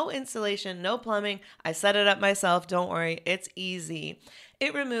no installation, no plumbing. I set it up myself, don't worry, it's easy.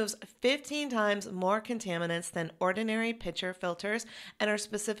 It removes 15 times more contaminants than ordinary pitcher filters and are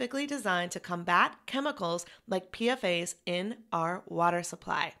specifically designed to combat chemicals like PFAS in our water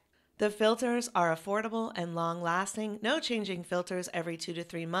supply. The filters are affordable and long-lasting, no changing filters every 2 to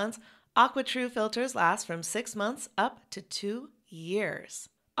 3 months. AquaTrue filters last from 6 months up to 2 years.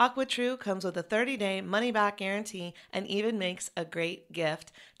 AquaTrue comes with a 30-day money-back guarantee and even makes a great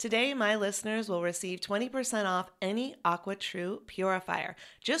gift. Today, my listeners will receive 20% off any AquaTrue purifier.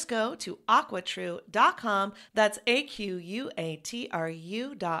 Just go to aquatrue.com, that's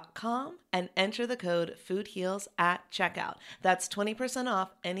AQUATRU.com, and enter the code FOODHEALS at checkout. That's 20%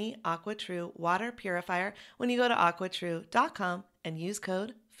 off any AquaTrue water purifier when you go to aquatrue.com and use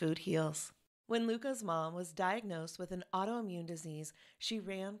code FOODHEALS. When Luca's mom was diagnosed with an autoimmune disease, she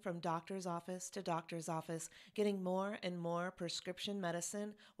ran from doctor's office to doctor's office, getting more and more prescription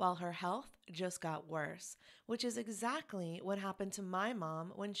medicine while her health just got worse, which is exactly what happened to my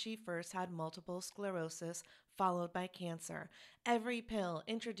mom when she first had multiple sclerosis followed by cancer. Every pill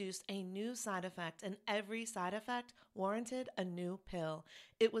introduced a new side effect, and every side effect warranted a new pill.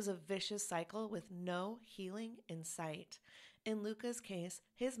 It was a vicious cycle with no healing in sight. In Luca's case,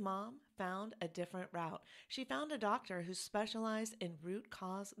 his mom found a different route. She found a doctor who specialized in root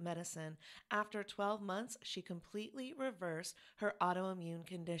cause medicine. After 12 months, she completely reversed her autoimmune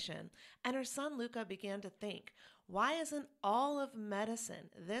condition. And her son Luca began to think, why isn't all of medicine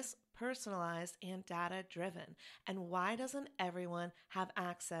this personalized and data-driven? And why doesn't everyone have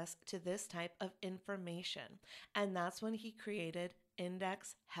access to this type of information? And that's when he created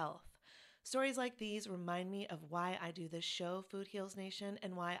Index Health. Stories like these remind me of why I do this show, Food Heals Nation,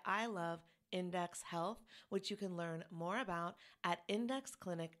 and why I love Index Health, which you can learn more about at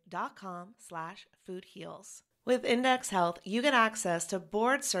indexclinic.com/foodheals. With Index Health, you get access to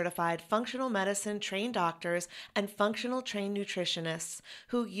board-certified functional medicine trained doctors and functional trained nutritionists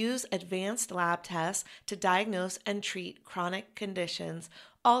who use advanced lab tests to diagnose and treat chronic conditions.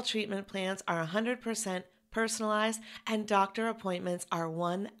 All treatment plans are 100% personalized, and doctor appointments are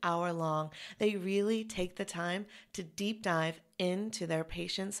 1 hour long. They really take the time to deep dive into their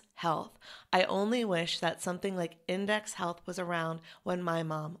patients' health. I only wish that something like Index Health was around when my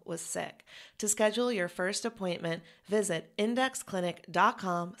mom was sick. To schedule your first appointment, visit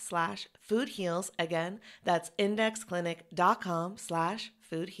indexclinic.com/foodheals. Again, that's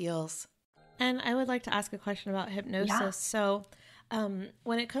indexclinic.com/foodheals. And I would like to ask a question about hypnosis. Yeah. So,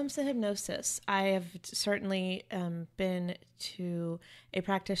 when it comes to hypnosis, I have certainly been to a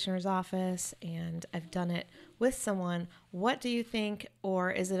practitioner's office and I've done it with someone. What do you think, or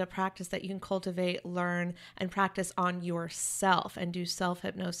is it a practice that you can cultivate, learn, and practice on yourself and do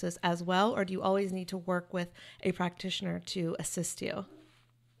self-hypnosis as well? Or do you always need to work with a practitioner to assist you?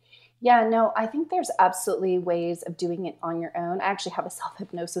 Yeah, no, I think there's absolutely ways of doing it on your own. I actually have a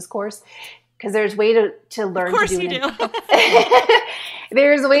self-hypnosis course because there's way to learn. Of course to do you do.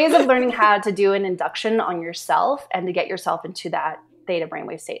 There's ways of learning how to do an induction on yourself and to get yourself into that theta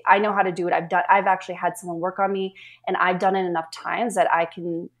brainwave state. I know how to do it. I've actually had someone work on me, and I've done it enough times that I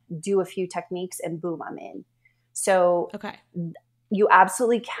can do a few techniques and boom, I'm in. So Okay. you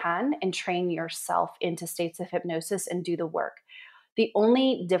absolutely can and train yourself into states of hypnosis and do the work. The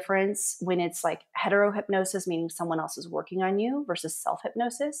only difference when it's like heterohypnosis, meaning someone else is working on you, versus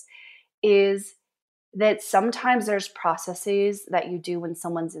self-hypnosis, is that sometimes there's processes that you do when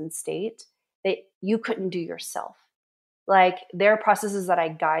someone's in state that you couldn't do yourself. Like there are processes that I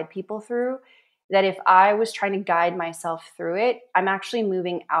guide people through that if I was trying to guide myself through it, I'm actually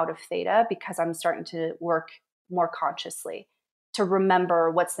moving out of theta because I'm starting to work more consciously to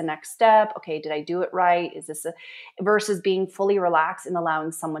remember what's the next step. Okay, did I do it right? Is this versus being fully relaxed and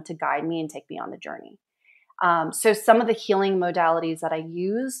allowing someone to guide me and take me on the journey. So some of the healing modalities that I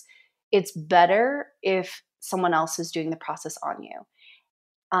use, it's better if someone else is doing the process on you.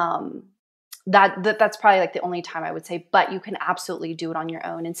 That's probably like the only time I would say, but you can absolutely do it on your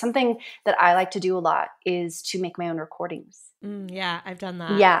own. And something that I like to do a lot is to make my own recordings. Yeah, I've done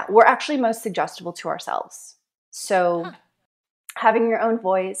that. Yeah, we're actually most suggestible to ourselves. So having your own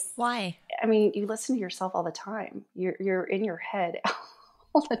voice. Why? I mean, you listen to yourself all the time. You're in your head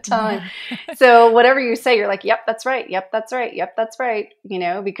all the time. So whatever you say, you're like, yep, that's right. Yep, that's right. Yep, that's right. You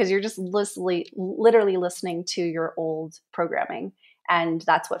know, because you're just literally listening to your old programming. And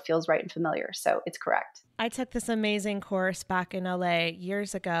that's what feels right and familiar. So it's correct. I took this amazing course back in LA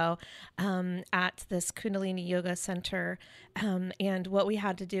years ago at this Kundalini Yoga Center. And what we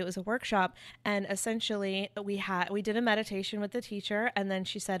had to do was a workshop. And essentially we did a meditation with the teacher. And then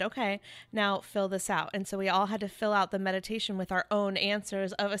she said, okay, now fill this out. And so we all had to fill out the meditation with our own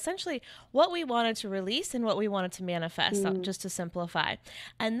answers of essentially what we wanted to release and what we wanted to manifest, just to simplify.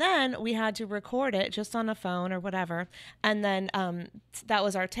 And then we had to record it just on a phone or whatever. And then that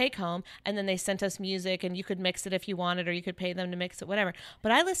was our take home. And then they sent us music, and you could mix it if you wanted, or you could pay them to mix it, whatever.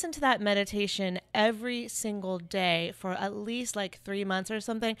 But I listened to that meditation every single day for at least like 3 months or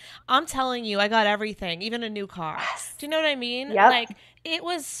something. I'm telling you, I got everything, even a new car. Yes. Do you know what I mean? Yep. Like it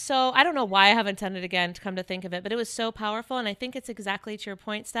was so, I don't know why I haven't done it again, to come to think of it, but it was so powerful. And I think it's exactly to your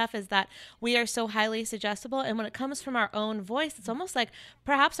point, Steph, is that we are so highly suggestible. And when it comes from our own voice, it's almost like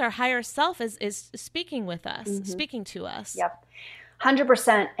perhaps our higher self is speaking with us, speaking to us. Yep.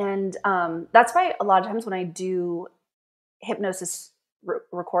 100%. And that's why a lot of times when I do hypnosis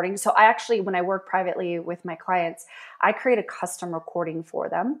recordings, so I actually, when I work privately with my clients, I create a custom recording for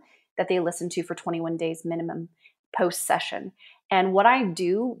them that they listen to for 21 days minimum post session. And what I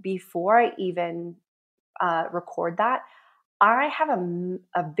do before I even record that, I have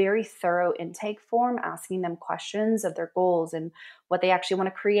a very thorough intake form asking them questions of their goals and what they actually want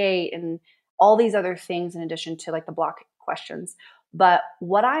to create and all these other things in addition to like the block questions. But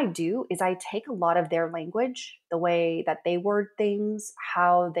what I do is I take a lot of their language, the way that they word things,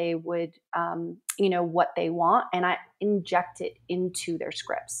 how they would, what they want, and I inject it into their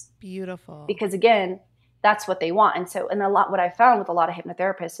scripts. Beautiful. Because again, that's what they want. And so, what I found with a lot of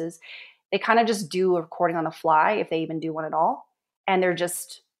hypnotherapists is they kind of just do a recording on the fly, if they even do one at all. And they're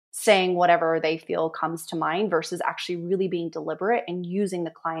just saying whatever they feel comes to mind versus actually really being deliberate and using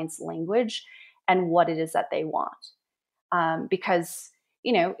the client's language and what it is that they want. Because,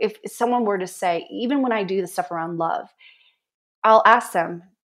 if someone were to say, even when I do the stuff around love, I'll ask them,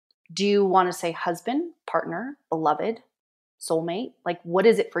 do you want to say husband, partner, beloved, soulmate? Like, what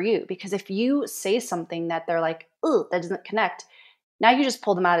is it for you? Because if you say something that they're like, oh, that doesn't connect, now you just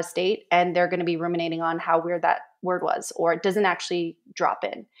pull them out of state and they're going to be ruminating on how weird that word was, or it doesn't actually drop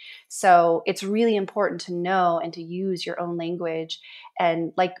in. So it's really important to know and to use your own language.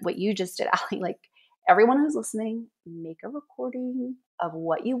 And like what you just did, Ali, like everyone who's listening, make a recording of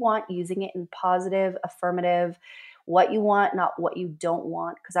what you want, using it in positive, affirmative, what you want, not what you don't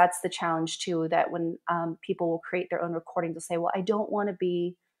want. Because that's the challenge too, that when people will create their own recordings, they'll say, well, I don't want to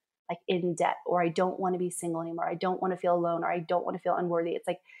be like in debt, or I don't want to be single anymore. I don't want to feel alone, or I don't want to feel unworthy. It's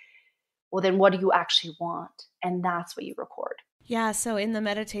like, well, then what do you actually want? And that's what you record. Yeah, so in the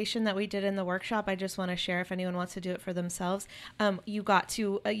meditation that we did in the workshop, I just want to share if anyone wants to do it for themselves. You put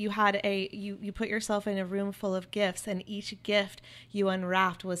yourself in a room full of gifts, and each gift you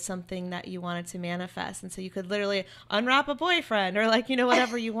unwrapped was something that you wanted to manifest. And so you could literally unwrap a boyfriend, or like,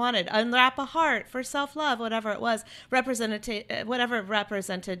 whatever you wanted, unwrap a heart for self-love, whatever it was, whatever it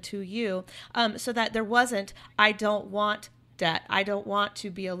represented to you, so that there wasn't, I don't want debt, I don't want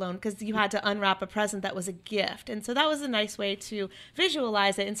to be alone, because you had to unwrap a present that was a gift. And so that was a nice way to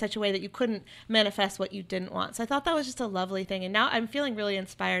visualize it in such a way that you couldn't manifest what you didn't want. So I thought that was just a lovely thing. And now I'm feeling really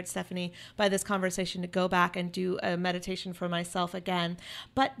inspired, Stephanie, by this conversation to go back and do a meditation for myself again.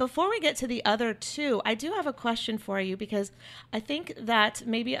 But before we get to the other two, I do have a question for you, because I think that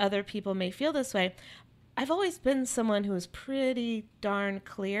maybe other people may feel this way. I've always been someone who was pretty darn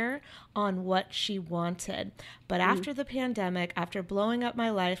clear on what she wanted. But after the pandemic, after blowing up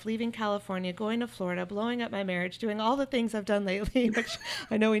my life, leaving California, going to Florida, blowing up my marriage, doing all the things I've done lately, which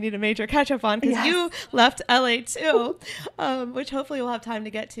I know we need a major catch up on, because you left LA too, which hopefully we'll have time to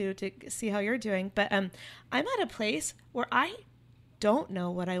get to see how you're doing. But I'm at a place where I don't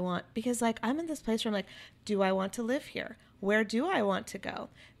know what I want, because like I'm in this place where I'm like, do I want to live here? Where do I want to go?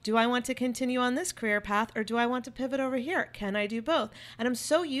 Do I want to continue on this career path, or do I want to pivot over here? Can I do both? And I'm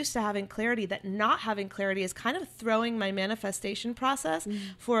so used to having clarity that not having clarity is kind of throwing my manifestation process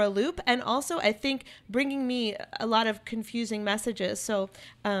for a loop. And also, I think, bringing me a lot of confusing messages. So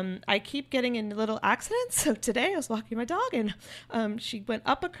I keep getting in little accidents. So today I was walking my dog, and she went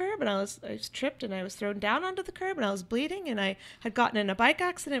up a curb, and I was tripped, and I was thrown down onto the curb, and I was bleeding, and I had gotten in a bike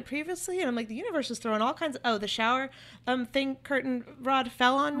accident previously. And I'm like, the universe is throwing all kinds of, the shower curtain rod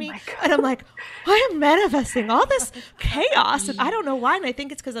fell on me. And I'm like, I am manifesting all this chaos, and I don't know why. And I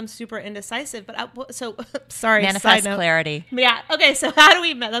think it's because I'm super indecisive. But sorry. Manifest clarity. Yeah. Okay. So how do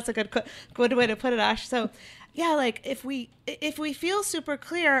we? That's a good way to put it, Ash. So yeah, like if we feel super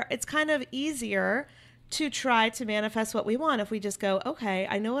clear, it's kind of easier to try to manifest what we want. If we just go, okay,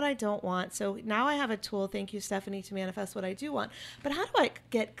 I know what I don't want. So now I have a tool, thank you, Stephanie, to manifest what I do want. But how do I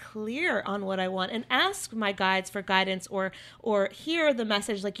get clear on what I want and ask my guides for guidance, or hear the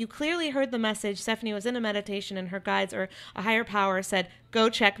message? Like, you clearly heard the message. Stephanie was in a meditation, and her guides or a higher power said, go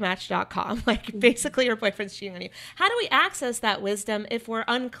check Match.com. Like, basically your boyfriend's cheating on you. How do we access that wisdom if we're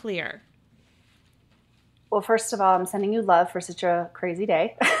unclear? Well, first of all, I'm sending you love for such a crazy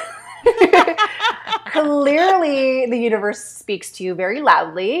day. Clearly, the universe speaks to you very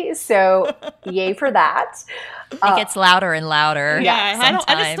loudly, so yay for that. It gets louder and louder. Yeah, I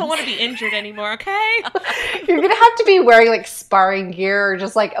just don't want to be injured anymore, okay? You're going to have to be wearing like sparring gear, or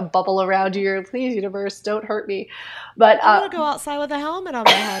just like a bubble around you. Please, universe, don't hurt me. But I'm going to go outside with a helmet on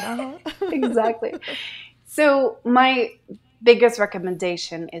my head. Exactly. So my biggest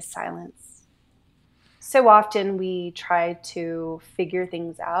recommendation is silence. So often we try to figure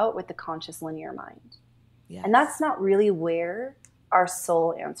things out with the conscious linear mind. Yes. And that's not really where our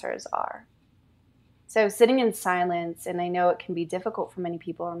soul answers are. So sitting in silence, and I know it can be difficult for many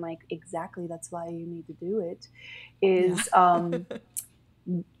people, I'm like, exactly, that's why you need to do it, is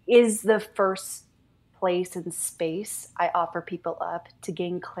the first place and space I offer people up to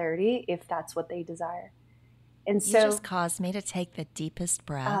gain clarity if that's what they desire. And so you just caused me to take the deepest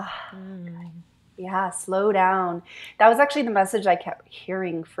breath. Yeah, slow down. That was actually the message I kept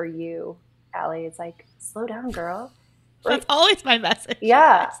hearing for you, Allie. It's like, slow down, girl. That's always my message.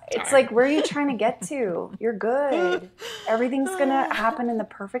 Yeah. It's like, where are you trying to get to? You're good. Everything's going to happen in the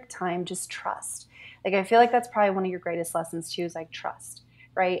perfect time. Just trust. Like, I feel like that's probably one of your greatest lessons too, is like trust,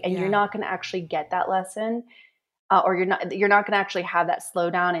 right? And you're not going to actually get that lesson, or you're not going to actually have that slow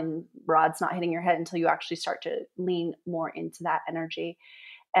down and rods not hitting your head until you actually start to lean more into that energy.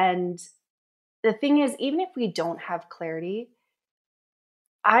 And the thing is, even if we don't have clarity,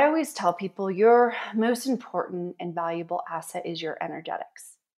 I always tell people your most important and valuable asset is your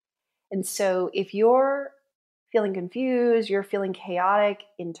energetics. And so if you're feeling confused, you're feeling chaotic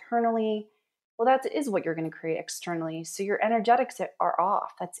internally, well, that is what you're going to create externally. So your energetics are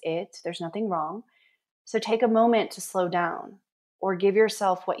off. That's it. There's nothing wrong. So take a moment to slow down, or give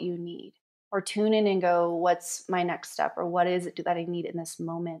yourself what you need, or tune in and go, what's my next step? Or what is it that I need in this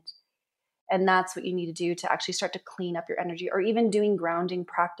moment? And that's what you need to do to actually start to clean up your energy, or even doing grounding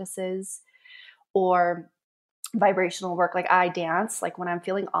practices or vibrational work. Like I dance, like when I'm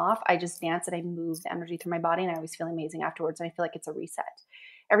feeling off, I just dance and I move the energy through my body, and I always feel amazing afterwards. And I feel like it's a reset.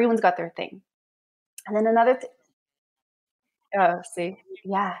 Everyone's got their thing. And then another thing. Oh, see?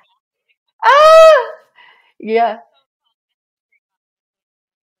 Yeah. Ah! Yeah.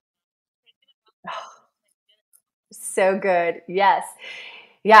 So good. Yes.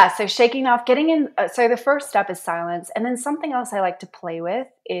 Yeah. So shaking off, getting in. So the first step is silence. And then something else I like to play with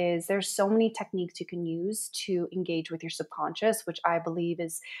is there's so many techniques you can use to engage with your subconscious, which I believe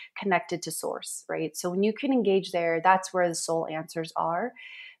is connected to source, right? So when you can engage there, that's where the soul answers are.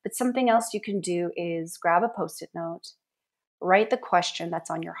 But something else you can do is grab a Post-it note, write the question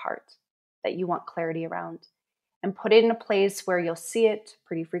that's on your heart that you want clarity around, and put it in a place where you'll see it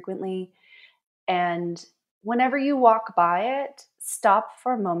pretty frequently. And whenever you walk by it, stop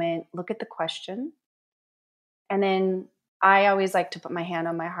for a moment, look at the question. And then I always like to put my hand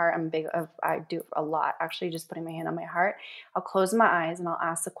on my heart. I do a lot, actually, just putting my hand on my heart. I'll close my eyes and I'll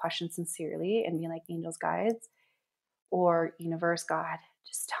ask the question sincerely and be like, angels, guides, or universe, God,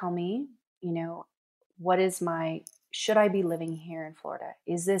 just tell me, should I be living here in Florida?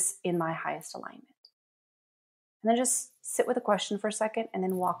 Is this in my highest alignment? And then just sit with the question for a second and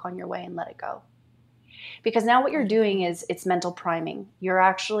then walk on your way and let it go. Because now what you're doing is it's mental priming. You're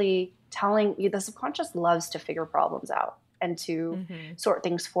actually telling you, the subconscious loves to figure problems out and to sort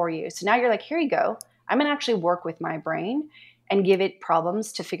things for you. So now you're like, here you go. I'm going to actually work with my brain and give it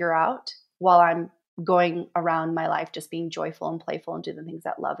problems to figure out while I'm going around my life just being joyful and playful and do the things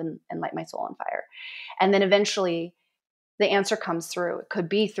that love and light my soul on fire. And then eventually the answer comes through. It could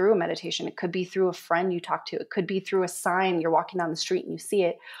be through a meditation. It could be through a friend you talk to. It could be through a sign you're walking down the street and you see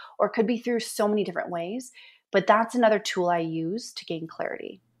it, or it could be through so many different ways. But that's another tool I use to gain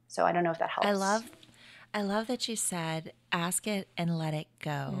clarity. So I don't know if that helps. I love that you said, ask it and let it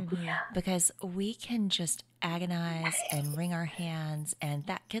go, because we can just agonize and wring our hands and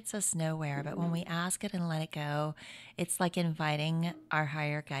that gets us nowhere. But when we ask it and let it go, it's like inviting our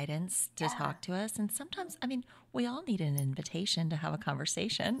higher guidance to talk to us. And sometimes, we all need an invitation to have a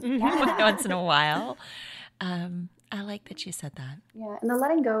conversation once in a while. I like that you said that. Yeah. And the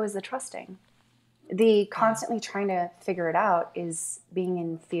letting go is the trusting. The constantly trying to figure it out is being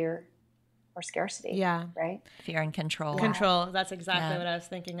in fear or scarcity. Yeah. Right? Fear and control. Control. That's exactly what I was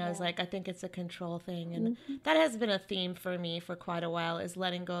thinking. I was like, I think it's a control thing. And that has been a theme for me for quite a while, is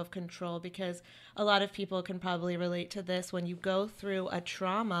letting go of control, because a lot of people can probably relate to this. When you go through a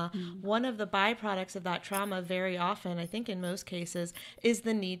trauma, one of the byproducts of that trauma very often, I think in most cases, is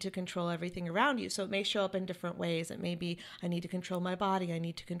the need to control everything around you. So it may show up in different ways. It may be, I need to control my body. I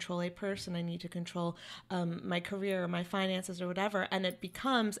need to control a person. I need to control my career, or my finances, or whatever. And it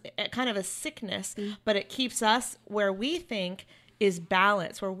becomes kind of a sickness, but it keeps us where we think is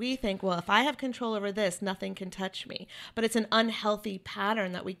balance, where we think, well, if I have control over this, nothing can touch me. But it's an unhealthy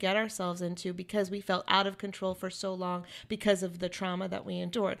pattern that we get ourselves into because we felt out of control for so long because of the trauma that we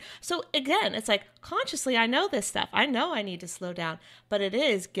endured. So again, it's like, consciously, I know this stuff. I know I need to slow down, but it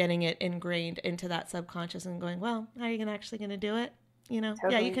is getting it ingrained into that subconscious and going, well, how are you actually going to do it?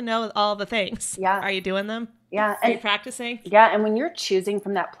 Totally. Yeah, you can know all the things. Yeah. Are you doing them? Yeah. Are you practicing? Yeah. And when you're choosing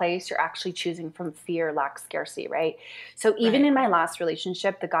from that place, you're actually choosing from fear, lack, scarcity, right? So even in my last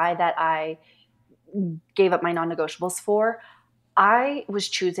relationship, the guy that I gave up my non-negotiables for, I was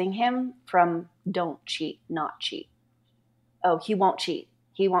choosing him from don't cheat, not cheat. Oh, he won't cheat.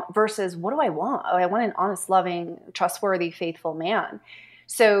 Versus what do I want? Oh, I want an honest, loving, trustworthy, faithful man.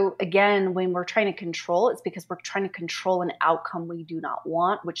 So again, when we're trying to control, it's because we're trying to control an outcome we do not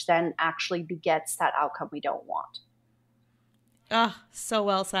want, which then actually begets that outcome we don't want. Oh, so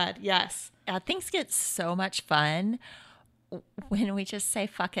well said. Yes. Things get so much fun when we just say,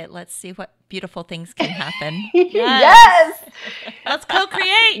 fuck it, let's see what beautiful things can happen. Yes. Let's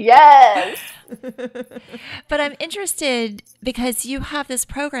co-create. Yes. But I'm interested because you have this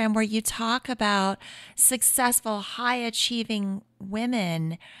program where you talk about successful, high-achieving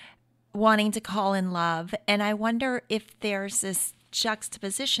women wanting to call in love. And I wonder if there's this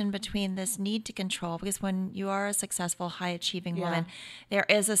juxtaposition between this need to control, because when you are a successful, high-achieving woman, there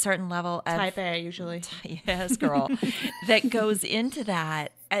is a certain level of type A usually. Yes, girl, that goes into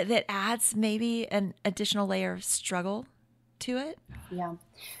that adds maybe an additional layer of struggle to it. Yeah.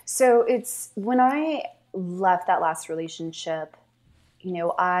 So it's when I left that last relationship,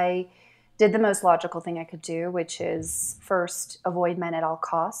 I did the most logical thing I could do, which is first avoid men at all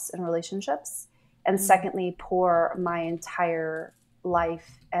costs in relationships. And secondly, pour my entire life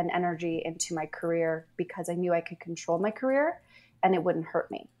and energy into my career because I knew I could control my career and it wouldn't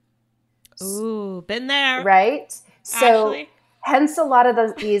hurt me. Ooh, been there. Right? So Ashley. hence a lot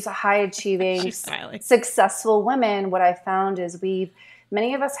of these high achieving, successful women, what I found is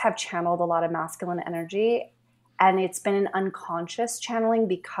many of us have channeled a lot of masculine energy, and it's been an unconscious channeling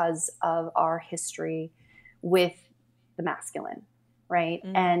because of our history with the masculine. Right.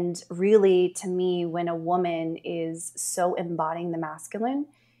 And really, to me, when a woman is so embodying the masculine,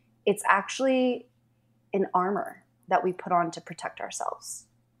 it's actually an armor that we put on to protect ourselves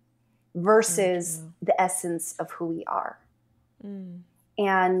versus the essence of who we are.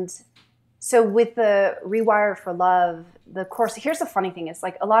 And so with the Rewire for Love, the course, here's the funny thing is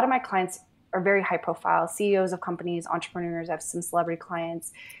like a lot of my clients are very high profile, CEOs of companies, entrepreneurs. I have some celebrity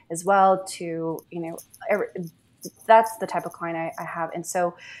clients as well to, that's the type of client I have. And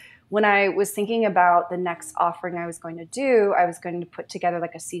so when I was thinking about the next offering I was going to do, I was going to put together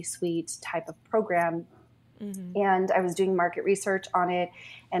like a C-suite type of program. And I was doing market research on it.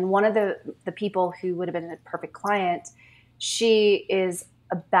 And one of the people who would have been a perfect client, she is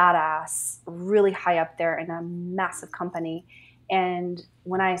a badass, really high up there in a massive company. And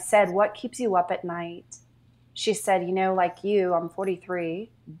when I said, what keeps you up at night? She said, like you, I'm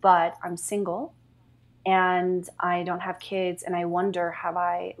 43, but I'm single. And I don't have kids, and I wonder, have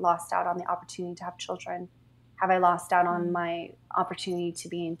I lost out on the opportunity to have children? Have I lost out on my opportunity to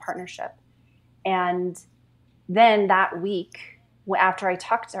be in partnership? And then that week, after I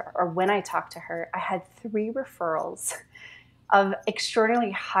talked to her, or when I talked to her, I had 3 referrals of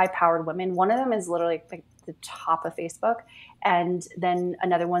extraordinarily high-powered women. One of them is literally like the top of Facebook. And then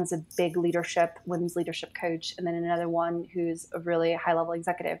another one's a big women's leadership coach. And then another one who's a really high level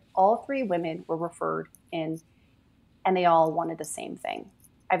executive. All 3 women were referred in, and they all wanted the same thing.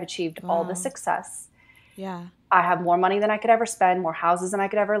 I've achieved all the success. Yeah. I have more money than I could ever spend, more houses than I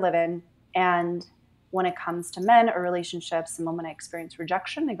could ever live in. And when it comes to men or relationships, the moment I experience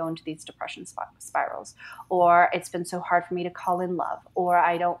rejection, I go into these depression spirals, or it's been so hard for me to call in love, or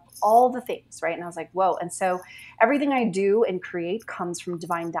all the things, right? And I was like, whoa. And so everything I do and create comes from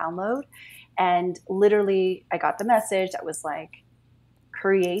divine download. And literally I got the message that was like,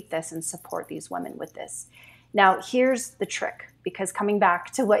 create this and support these women with this. Now, here's the trick, because coming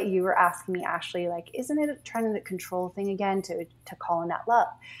back to what you were asking me, Ashley, like, isn't it trying to control thing again to call in that love?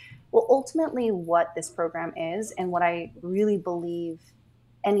 Well, ultimately what this program is, and what I really believe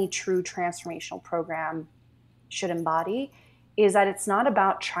any true transformational program should embody, is that it's not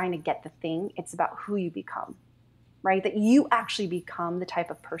about trying to get the thing, it's about who you become, right? That you actually become the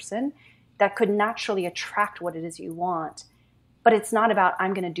type of person that could naturally attract what it is you want. But it's not about,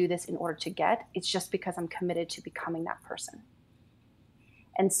 I'm going to do this in order to get, it's just because I'm committed to becoming that person.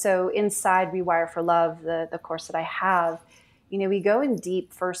 And so inside Rewire for Love, the course that I have, we go in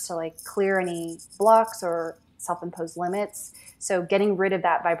deep first to like clear any blocks or self-imposed limits. So getting rid of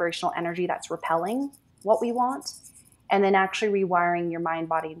that vibrational energy that's repelling what we want, and then actually rewiring your mind,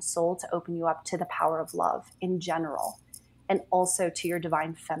 body, and soul to open you up to the power of love in general, and also to your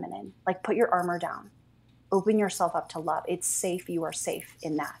divine feminine. Like, put your armor down, open yourself up to love. It's safe. You are safe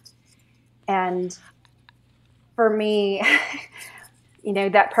in that. And for me,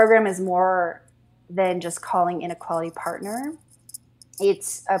 that program is more than just calling in a quality partner.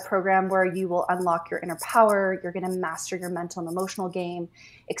 It's a program where you will unlock your inner power. You're going to master your mental and emotional game,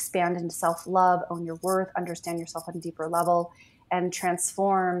 expand into self-love, own your worth, understand yourself on a deeper level, and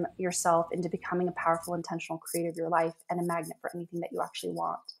transform yourself into becoming a powerful, intentional creator of your life and a magnet for anything that you actually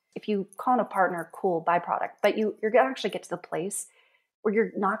want. If you call in a partner, cool, byproduct, but you're going to actually get to the place where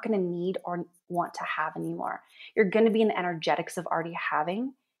you're not going to need or want to have anymore. You're going to be in the energetics of already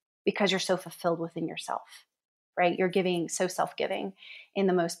having, because you're so fulfilled within yourself, right? You're giving, so self-giving in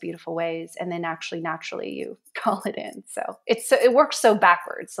the most beautiful ways. And then actually, naturally, you call it in. So it works so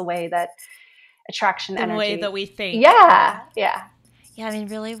backwards, the way that attraction energy. The way that we think. Yeah. Yeah. Yeah. I mean,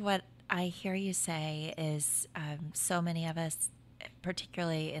 really what I hear you say is so many of us,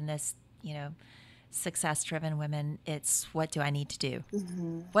 particularly in this, success-driven women, it's what do I need to do?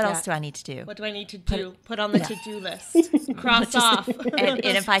 Mm-hmm. What else do I need to do? What do I need to do? Put on the to-do list. Cross off. and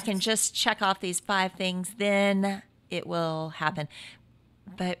if I can just check off these 5 things, then it will happen.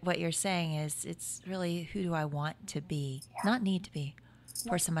 But what you're saying is it's really, who do I want to be? Yeah. Not need to be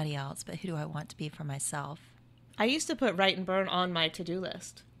for somebody else, but who do I want to be for myself? I used to put write and burn on my to-do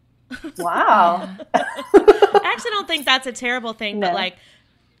list. Wow. I actually don't think that's a terrible thing, but like,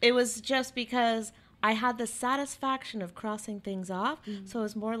 it was just because I had the satisfaction of crossing things off, so I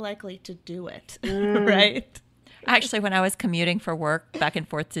was more likely to do it, right? Actually, when I was commuting for work back and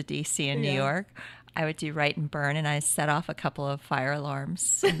forth to DC and New York, I would do write and burn, and I set off a couple of fire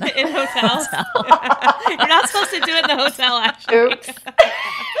alarms in hotels. You're not supposed to do it in the hotel, actually. Oops.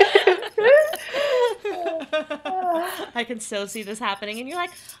 I can so see this happening, and you're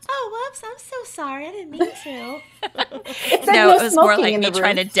like, "Oh, whoops! I'm so sorry. I didn't mean to." No, it was more like me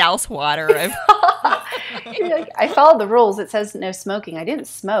trying to douse water. You're like, I followed the rules. It says no smoking. I didn't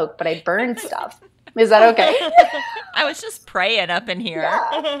smoke, but I burned stuff. Is that okay? I was just praying up in here.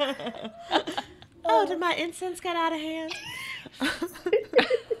 Yeah. Oh, did my incense get out of hand?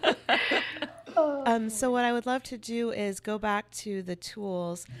 So what I would love to do is go back to the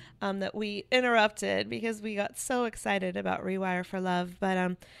tools that we interrupted because we got so excited about Rewire for Love.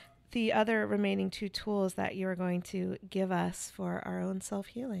 But the other remaining 2 tools that you're going to give us for our own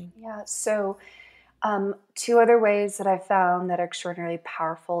self-healing. Yeah. So 2 other ways that I've found that are extraordinarily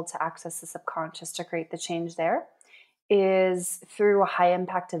powerful to access the subconscious to create the change there is through a high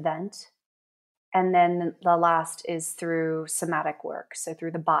impact event. And then the last is through somatic work. So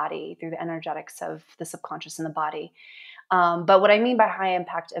through the body, through the energetics of the subconscious in the body. But what I mean by high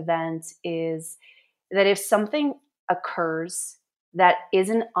impact event is that if something occurs that is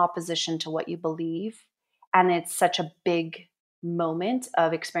in opposition to what you believe, and it's such a big moment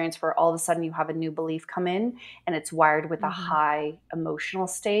of experience where all of a sudden you have a new belief come in and it's wired with a high emotional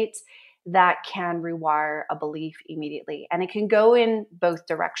state, that can rewire a belief immediately. And it can go in both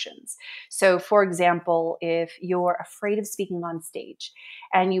directions. So for example, if you're afraid of speaking on stage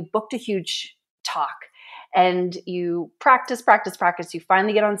and you booked a huge talk and you practice, you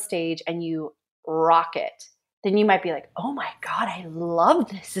finally get on stage and you rock it, then you might be like, oh my God, I love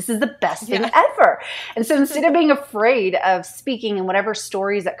this. This is the best thing ever. And so instead of being afraid of speaking and whatever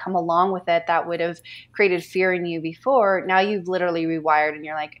stories that come along with it that would have created fear in you before, now you've literally rewired and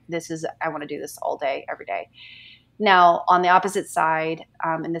you're like, I want to do this all day, every day. Now, on the opposite side,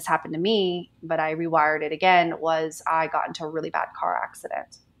 and this happened to me, but I rewired it again, was I got into a really bad car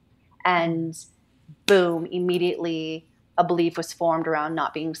accident. And boom, immediately a belief was formed around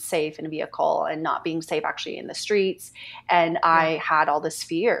not being safe in a vehicle and not being safe actually in the streets. And I had all this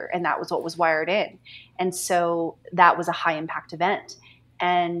fear, and that was what was wired in. And so that was a high impact event.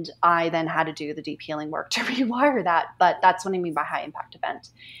 And I then had to do the deep healing work to rewire that. But that's what I mean by high impact event.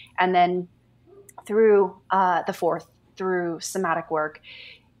 And then through the 4th, through somatic work,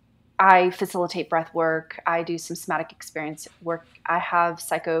 I facilitate breath work. I do some somatic experience work. I have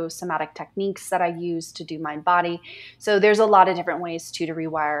psychosomatic techniques that I use to do mind body. So there's a lot of different ways to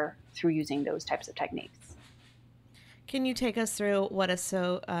rewire through using those types of techniques. Can you take us through what a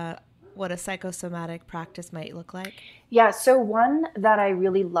psychosomatic practice might look like? Yeah, so one that I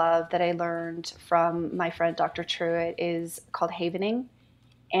really love that I learned from my friend Dr. Truitt is called havening.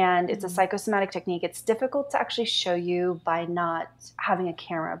 And it's a psychosomatic technique. It's difficult to actually show you by not having a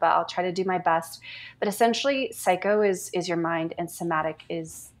camera, but I'll try to do my best. But essentially, psycho is your mind and somatic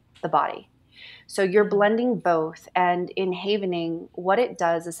is the body. So you're blending both. And in havening, what it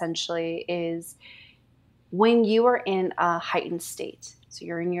does essentially is when you are in a heightened state, so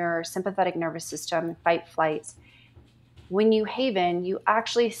you're in your sympathetic nervous system, fight, flight, when you haven, you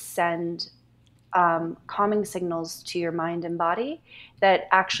actually send calming signals to your mind and body that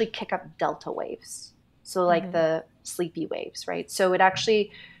actually kick up delta waves. So like the sleepy waves, right? So it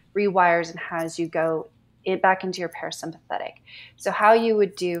actually rewires and has you go back into your parasympathetic. So how you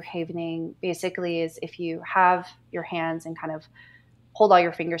would do havening basically is if you have your hands and kind of hold all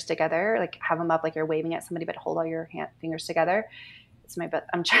your fingers together, like have them up like you're waving at somebody, but hold all your fingers together. It's my best.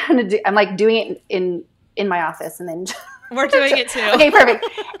 I'm like doing it in my office and then we're doing it too. Okay, perfect.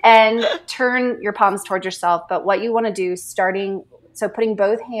 And turn your palms towards yourself. But what you want to do putting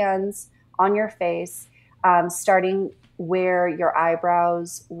both hands on your face, starting where your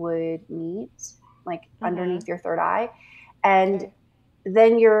eyebrows would meet, like underneath your third eye. And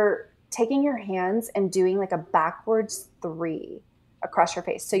then you're taking your hands and doing like a backwards 3 across your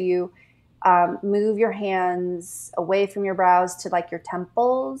face. So you move your hands away from your brows to like your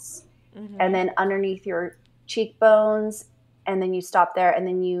temples and then underneath your cheekbones, and then you stop there, and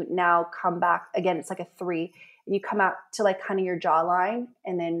then you now come back again. It's like a 3, and you come out to like kind of your jawline,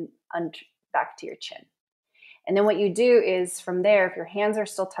 and then back to your chin. And then what you do is from there, if your hands are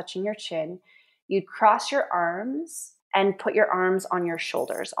still touching your chin, you cross your arms and put your arms on your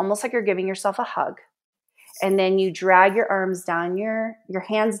shoulders, almost like you're giving yourself a hug. And then you drag your arms down your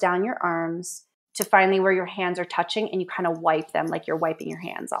hands down your arms to finally where your hands are touching, and you kind of wipe them like you're wiping your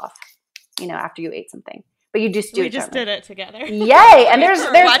hands off, after you ate something. but you just do it. We just did it together. Yay! And there's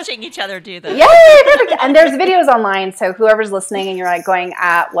watching each other do this. Yay! And there's videos online. So whoever's listening and you're like going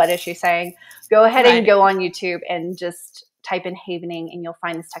what is she saying? Go ahead and go on YouTube and just type in havening and you'll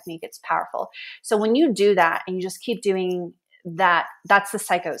find this technique. It's powerful. So when you do that and you just keep doing that, that's the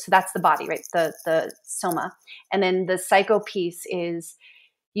psycho. So that's the body, right? The soma. And then the psycho piece is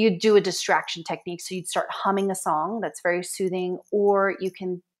you do a distraction technique. So you'd start humming a song that's very soothing, or you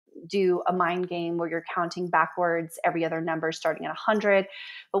can do a mind game where you're counting backwards every other number starting at 100.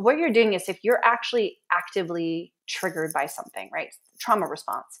 But what you're doing is if you're actually actively triggered by something, right? Trauma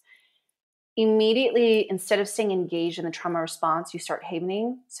response. Immediately, instead of staying engaged in the trauma response, you start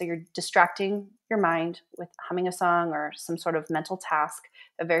havening. So you're distracting your mind with humming a song or some sort of mental task,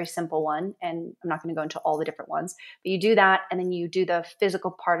 a very simple one. And I'm not going to go into all the different ones, but you do that. And then you do the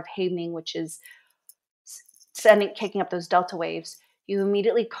physical part of havening, which is kicking up those delta waves. You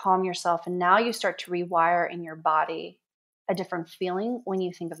immediately calm yourself. And now you start to rewire in your body a different feeling when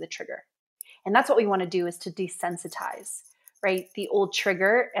you think of the trigger. And that's what we want to do, is to desensitize, right, the old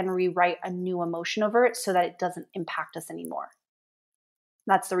trigger and rewrite a new emotion over it so that it doesn't impact us anymore.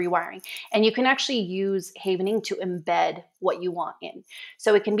 That's the rewiring. And you can actually use havening to embed what you want in.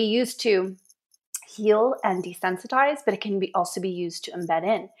 So it can be used to heal and desensitize, but it can also be used to embed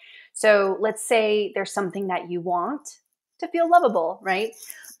in. So let's say there's something that you want to feel lovable, right?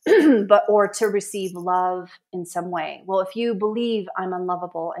 or to receive love in some way. Well, if you believe I'm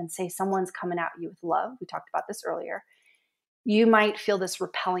unlovable and say someone's coming at you with love, we talked about this earlier, you might feel this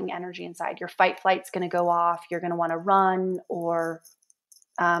repelling energy inside. Your fight flight's going to go off. You're going to want to run or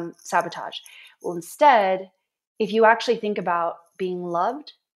sabotage. Well, instead, if you actually think about being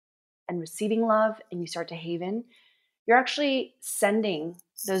loved and receiving love and you start to haven, you're actually sending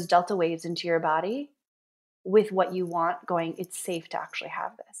those delta waves into your body with what you want, going, it's safe to actually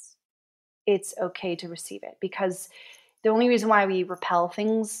have this. It's okay to receive it, because the only reason why we repel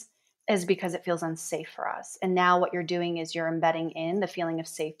things is because it feels unsafe for us. And now what you're doing is you're embedding in the feeling of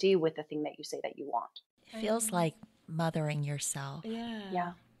safety with the thing that you say that you want. It feels like mothering yourself.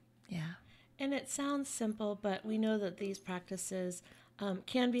 Yeah. And it sounds simple, but we know that these practices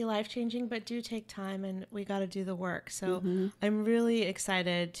can be life-changing, but do take time, and we got to do the work. So I'm really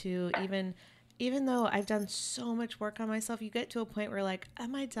excited to even though I've done so much work on myself, you get to a point where like,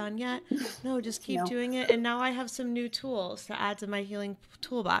 am I done yet? No, just keep doing it. And now I have some new tools to add to my healing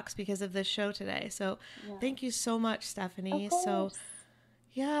toolbox because of this show today. So thank you so much, Stephanie. So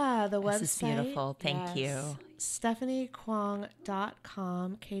yeah, the website. This is beautiful. Thank you. StephanieKwong.com,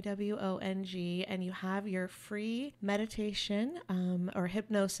 Kwong, and you have your free meditation or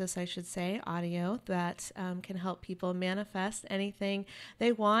hypnosis, I should say, audio that can help people manifest anything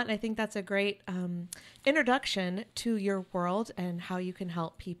they want. I think that's a great introduction to your world and how you can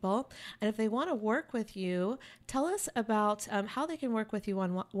help people. And if they want to work with you, tell us about how they can work with you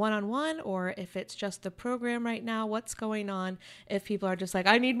one-on-one, or if it's just the program right now, what's going on. If people are just like,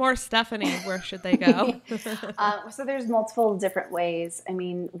 I need more Stephanie, where should they go? So there's multiple different ways. I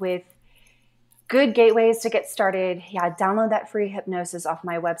mean, with good gateways to get started, download that free hypnosis off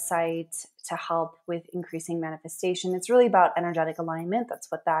my website to help with increasing manifestation. It's really about energetic alignment.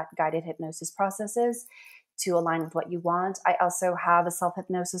 That's what that guided hypnosis process is, to align with what you want. I also have a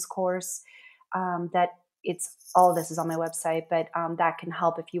self-hypnosis course that all of this is on my website, but that can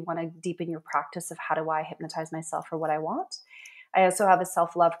help if you want to deepen your practice of how do I hypnotize myself for what I want. I also have a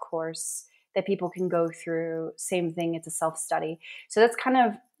self-love course that people can go through. Same thing, it's a self-study. So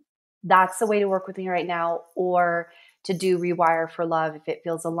that's the way to work with me right now, or to do Rewire for Love if it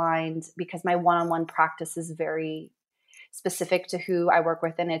feels aligned, because my one-on-one practice is very specific to who I work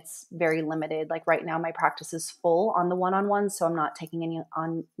with, and it's very limited. Like right now, my practice is full on the one-on-one, so I'm not taking any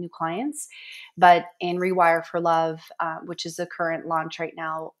on new clients. But in Rewire for Love, which is the current launch right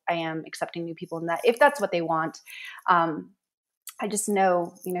now, I am accepting new people in that, if that's what they want. I just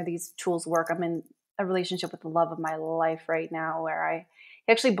know, these tools work. I'm in a relationship with the love of my life right now, where it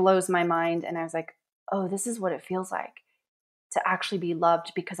actually blows my mind. And I was like, oh, this is what it feels like to actually be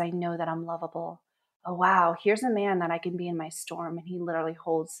loved, because I know that I'm lovable. Oh, wow. Here's a man that I can be in my storm, and he literally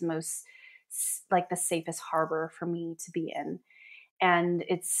holds the most, like the safest harbor for me to be in. And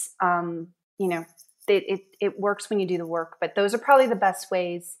it's, it works when you do the work, but those are probably the best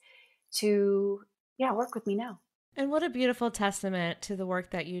ways to, work with me now. And what a beautiful testament to the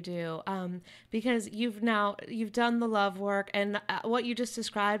work that you do, because you've done the love work, and what you just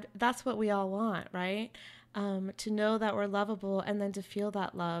described, that's what we all want, right? To know that we're lovable, and then to feel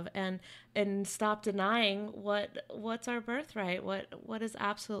that love, and stop denying what's our birthright, what is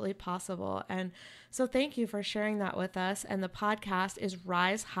absolutely possible. And So thank you for sharing that with us. And the podcast is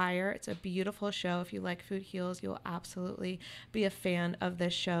Rise Higher. It's a beautiful show. If you like Food Heals, you'll absolutely be a fan of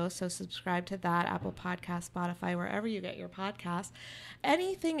this show. So subscribe to that, Apple Podcast, Spotify, wherever you get your podcasts.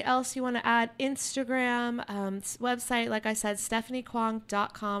 Anything else you want to add? Instagram, website, like I said,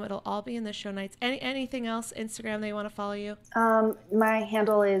 stephaniekwong.com. It'll all be in the show notes. Anything else, Instagram, they want to follow you? My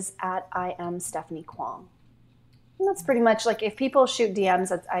handle is at I am Stephanie Kwong. And that's pretty much, like, if people shoot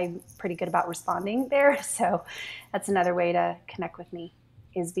DMs, I'm pretty good about responding there. So that's another way to connect with me,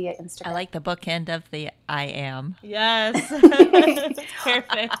 is via Instagram. I like the bookend of the I am. Yes.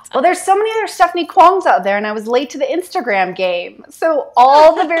 Perfect. Well, there's so many other Stephanie Kwongs out there, and I was late to the Instagram game. So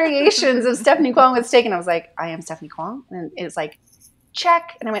all the variations of Stephanie Kwong was taken. I was like, I am Stephanie Kwong. And it was like,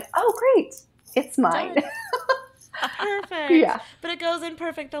 check. And I went, oh, great. It's mine. Perfect. Yeah. But it goes in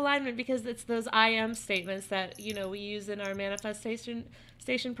perfect alignment because it's those I am statements that, we use in our manifestation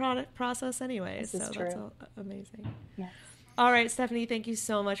process anyway. This is true. That's all amazing. Yes. All right, Stephanie, thank you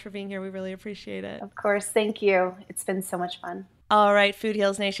so much for being here. We really appreciate it. Of course. Thank you. It's been so much fun. All right, Food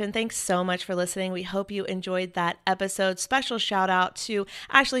Heals Nation, thanks so much for listening. We hope you enjoyed that episode. Special shout out to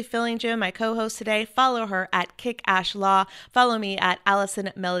Ashley Fillingham, my co-host today. Follow her at KickAshLaw. Follow me at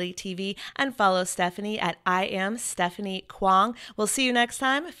Allison Melody TV, and follow Stephanie at I am Stephanie Kwong. We'll see you next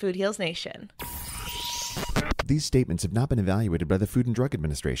time, Food Heals Nation. These statements have not been evaluated by the Food and Drug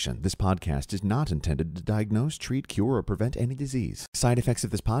Administration. This podcast is not intended to diagnose, treat, cure, or prevent any disease. Side effects of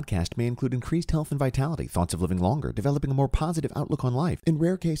this podcast may include increased health and vitality, thoughts of living longer, developing a more positive outlook on life. In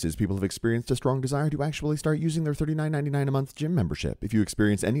rare cases, people have experienced a strong desire to actually start using their $39.99 a month gym membership. If you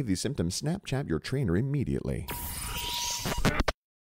experience any of these symptoms, Snapchat your trainer immediately.